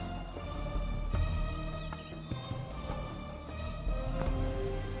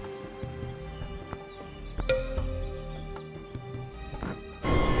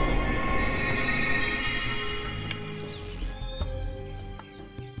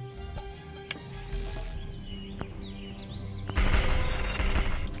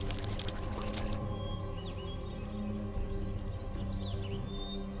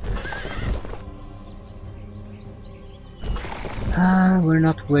 We're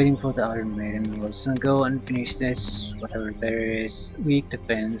not waiting for the Iron Maiden. We'll just go and finish this. Whatever there is. Weak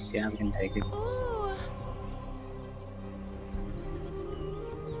defense, yeah, we can take it. Ooh.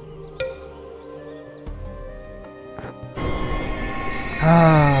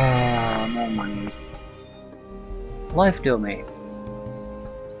 Ah, more money. Life domain.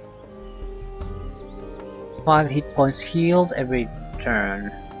 5 hit points healed every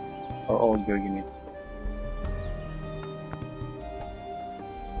turn for all your units.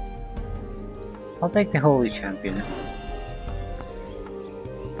 I'll take the Holy Champion.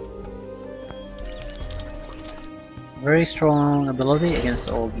 Very strong ability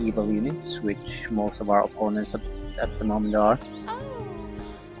against all evil units, which most of our opponents at the moment are.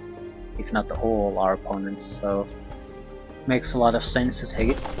 If not all our opponents, so makes a lot of sense to take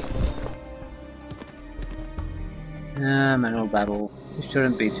it. Manual battle. This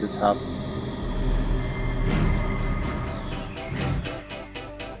shouldn't be too tough.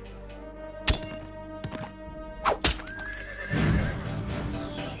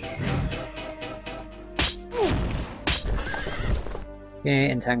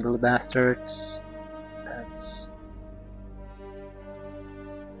 Okay, entangle the bastards. That's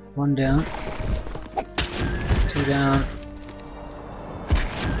 1 down, 2 down.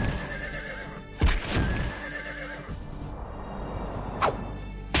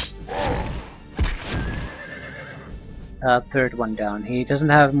 Third one down. He doesn't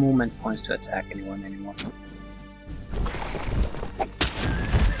have movement points to attack anyone anymore.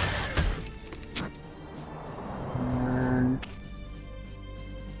 And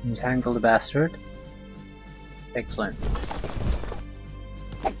entangle the bastard. Excellent.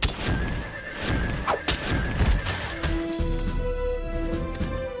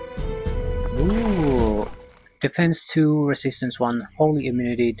 Ooh. Defense 2, resistance 1, holy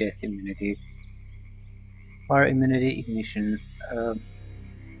immunity, death immunity. Fire immunity, ignition.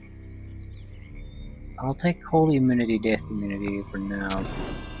 I'll take holy immunity, death immunity for now.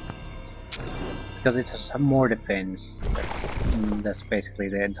 Because it has more defense. That's basically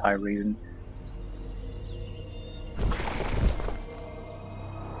the entire reason.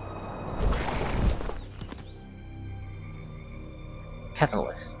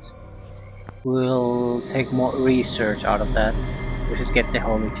 Catalyst. We'll take more research out of that. We should get the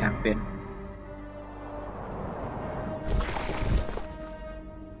Holy Champion.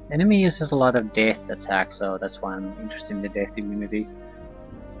 Enemy uses a lot of death attack, so that's why I'm interested in the death immunity.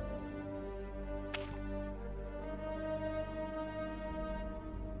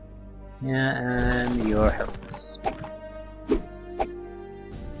 Yeah, and your health.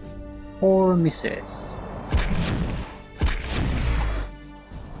 4 misses.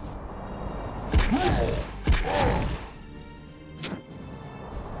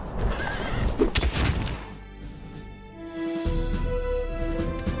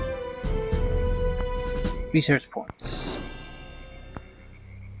 Research points.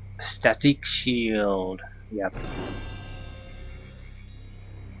 Static shield. Yep.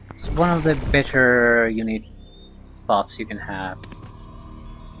 It's one of the better unit buffs you can have.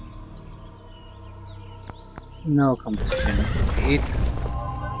 No competition. It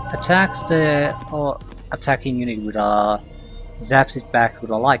attacks the attacking unit with a zaps it back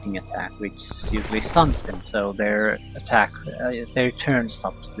with a lightning attack, which usually stuns them. So their attack, their turn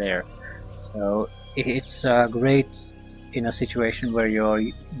stops there. So it's great in a situation where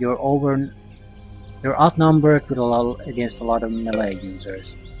you're outnumbered with against a lot of melee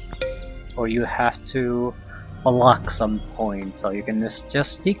users, or you have to block some points. So you can just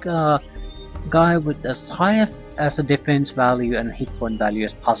stick a guy with as high as a defense value and hit point value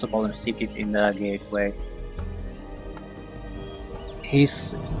as possible and stick it in the gateway.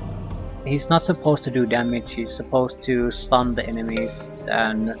 He's not supposed to do damage. He's supposed to stun the enemies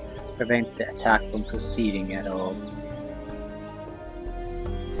and prevent the attack from proceeding at all.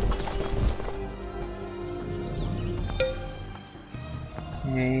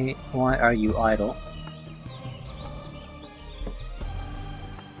 Hey, why are you idle?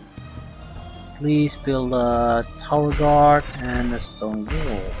 Please build a tower guard and a stone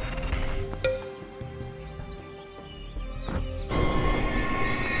wall.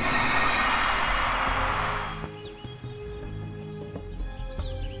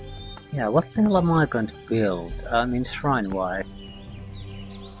 Yeah, what the hell am I going to build? I mean, shrine-wise.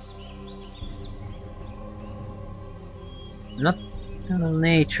 Not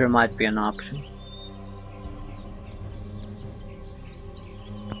nature might be an option.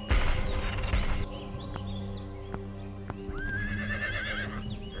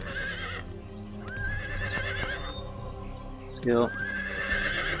 Let's go.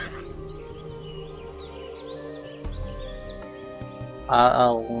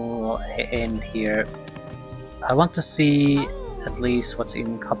 I'll end here. I want to see at least what's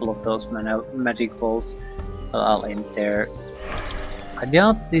in a couple of those magic balls. I'll end there. I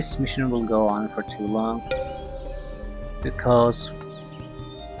doubt this mission will go on for too long, because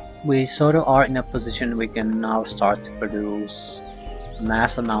we sort of are in a position we can now start to produce a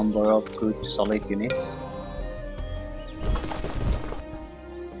massive number of good solid units.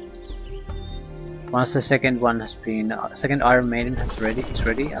 Once the second one has been, second Iron Maiden is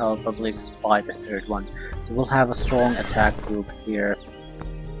ready, I'll probably buy the third one. So we'll have a strong attack group here.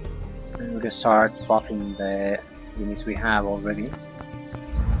 And we can start buffing the units we have already.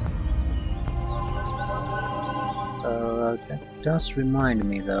 That does remind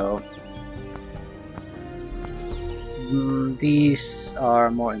me though. These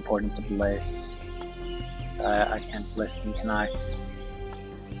are more important to bless. I can't bless them, can I?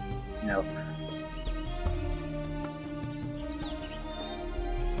 No.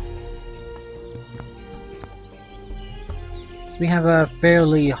 We have a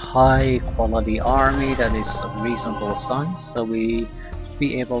fairly high quality army that is of reasonable size, so we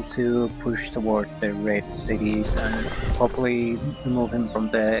be able to push towards the red cities and probably remove him from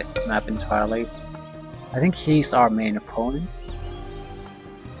the map entirely. I think he's our main opponent.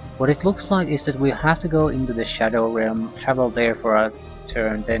 What it looks like is that we have to go into the Shadow Realm, travel there for a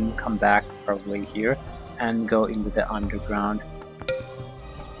turn, then come back probably here and go into the underground.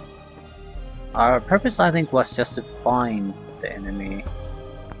 Our purpose, I think, was just to find the enemy.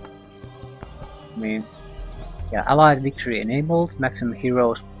 I mean, yeah, allied victory enabled, maximum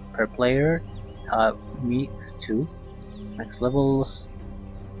heroes per player, me 2, max levels.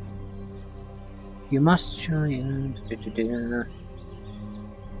 You must join.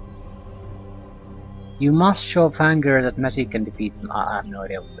 You must show Fanger that Magic can defeat them. I have no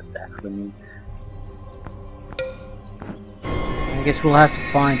idea what that actually means. I guess we'll have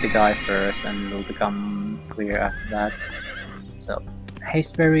to find the guy first and it'll become clear after that. So,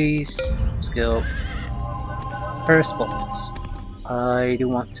 haste berries, let's go. First bolts. I do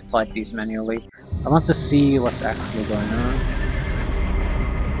want to fight these manually. I want to see what's actually going on.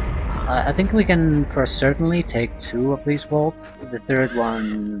 I think we can for certainly take 2 of these bolts. The third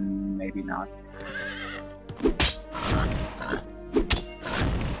one, maybe not.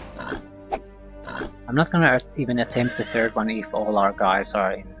 I'm not gonna even attempt the third one if all our guys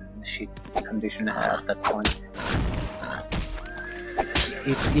are in shit condition at that point.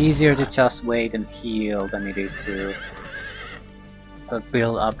 It's easier to just wait and heal than it is to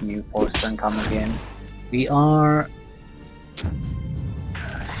build up new forces and come again. We are...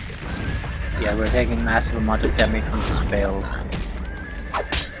 yeah, we're taking massive amount of damage from the spells.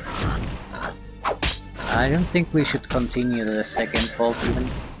 I don't think we should continue the second bolt even.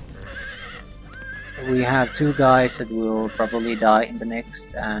 We have 2 guys that will probably die in the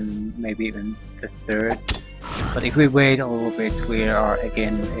next, and maybe even the third. But if we wait a little bit, we are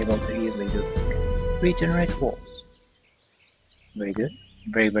again able to easily do this. Regenerate walls. Very good.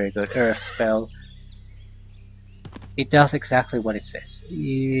 Very, very good. Earth spell. It does exactly what it says.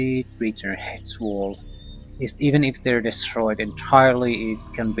 It regenerates walls. Even if they're destroyed entirely, it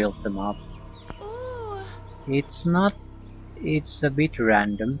can build them up. It's not... it's a bit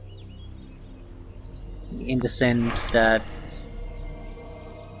random. In the sense that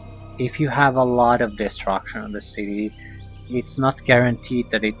if you have a lot of destruction on the city, it's not guaranteed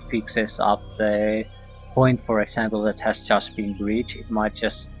that it fixes up the point, for example, that has just been breached. It might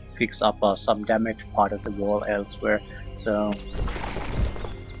just fix up some damaged part of the wall elsewhere. So,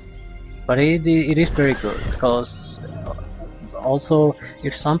 but it is very good, because also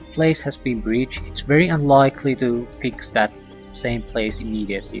if some place has been breached, it's very unlikely to fix that same place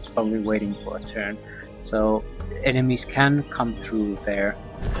immediately. It's probably waiting for a turn. So enemies can come through there.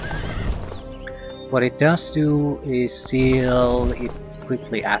 What it does do is seal it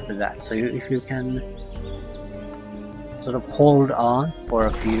quickly after that. So if you can sort of hold on for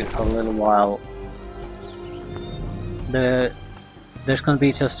a little while, there's gonna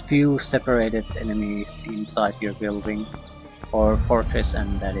be just few separated enemies inside your building or fortress,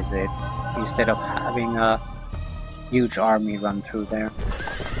 and that is it. Instead of having a huge army run through there.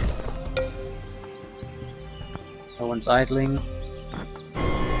 No one's idling.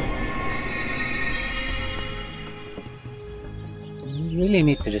 We really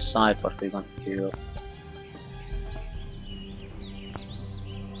need to decide what we want to do.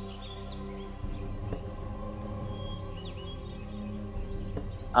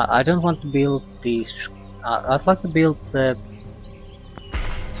 I don't want to build these. I'd like to build the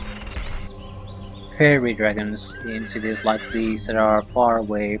fairy dragons in cities like these that are far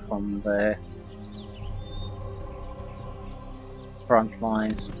away from the front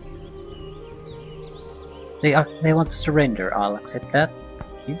lines. They want to surrender. I'll accept that.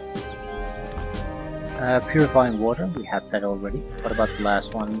 Purifying water, we had that already. What about the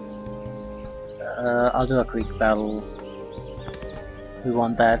last one? I'll do a quick battle. We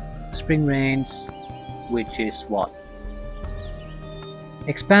want that. spring rains, which is what?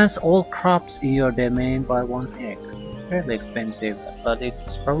 Expands all crops in your domain by 1x. It's fairly expensive, but it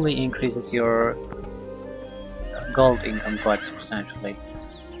probably increases your gold income quite substantially.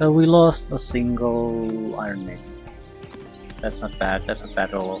 So we lost a single iron maiden. That's not bad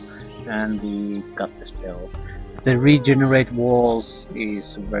at all. And we got the spells. The regenerate walls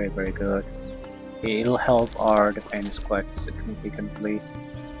is very good. It'll help our defense quite significantly.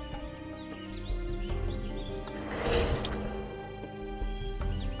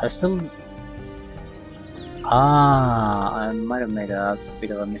 I might have made a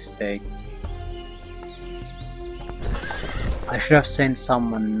bit of a mistake. I should have sent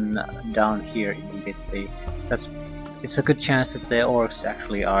someone down here immediately. It's a good chance that the orcs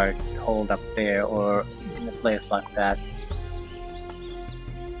actually are holed up there or in a place like that.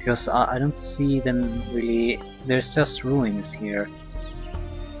 Because I don't see them really. There's just ruins here.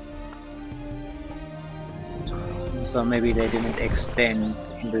 So maybe they didn't extend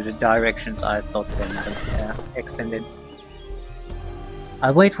into the directions I thought they might have extended.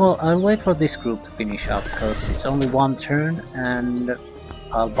 I'll wait for this group to finish up because it's only one turn and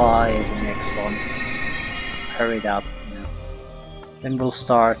I'll buy the next one. Hurry it up. Yeah. Then we'll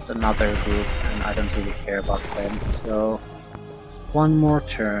start another group and I don't really care about them. So one more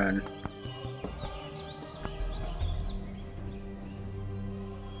turn.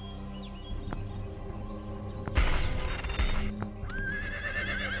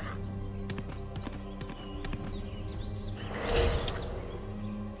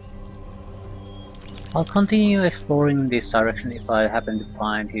 I'll continue exploring this direction if I happen to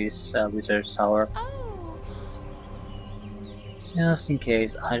find his wizard tower. Just in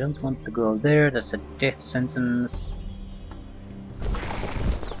case. I don't want to go there, that's a death sentence.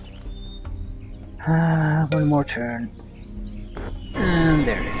 One more turn. And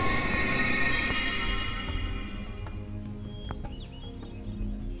there it is.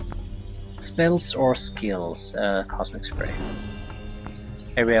 Spells or skills? Cosmic Spray.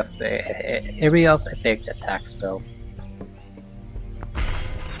 Area of effect attack spell.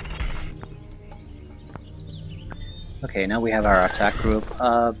 Okay, now we have our attack group.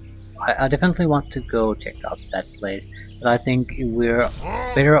 I definitely want to go check out that place, but I think we're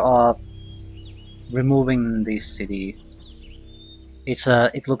better off removing this city.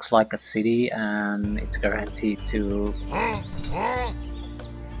 It looks like a city and it's guaranteed to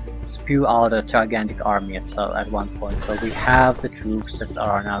spew out a gigantic army at one point, so we have the troops that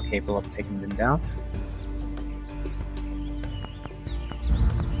are now capable of taking them down.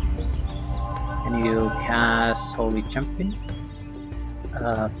 Can you cast Holy Champion?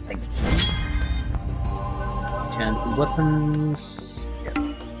 Thank you. Enchanted weapons.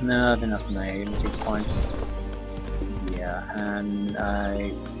 Yeah. No, they're not my unity points. Yeah, and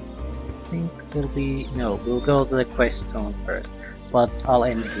I think we'll go to the quest zone first. But I'll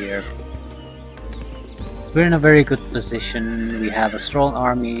end here. We're in a very good position, we have a strong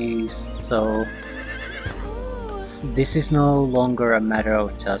armies, so this is no longer a matter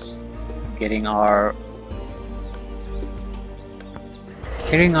of just getting our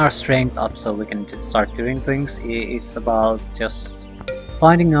strength up so we can just start doing things. It's about just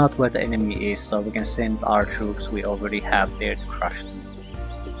finding out where the enemy is so we can send our troops we already have there to crush them.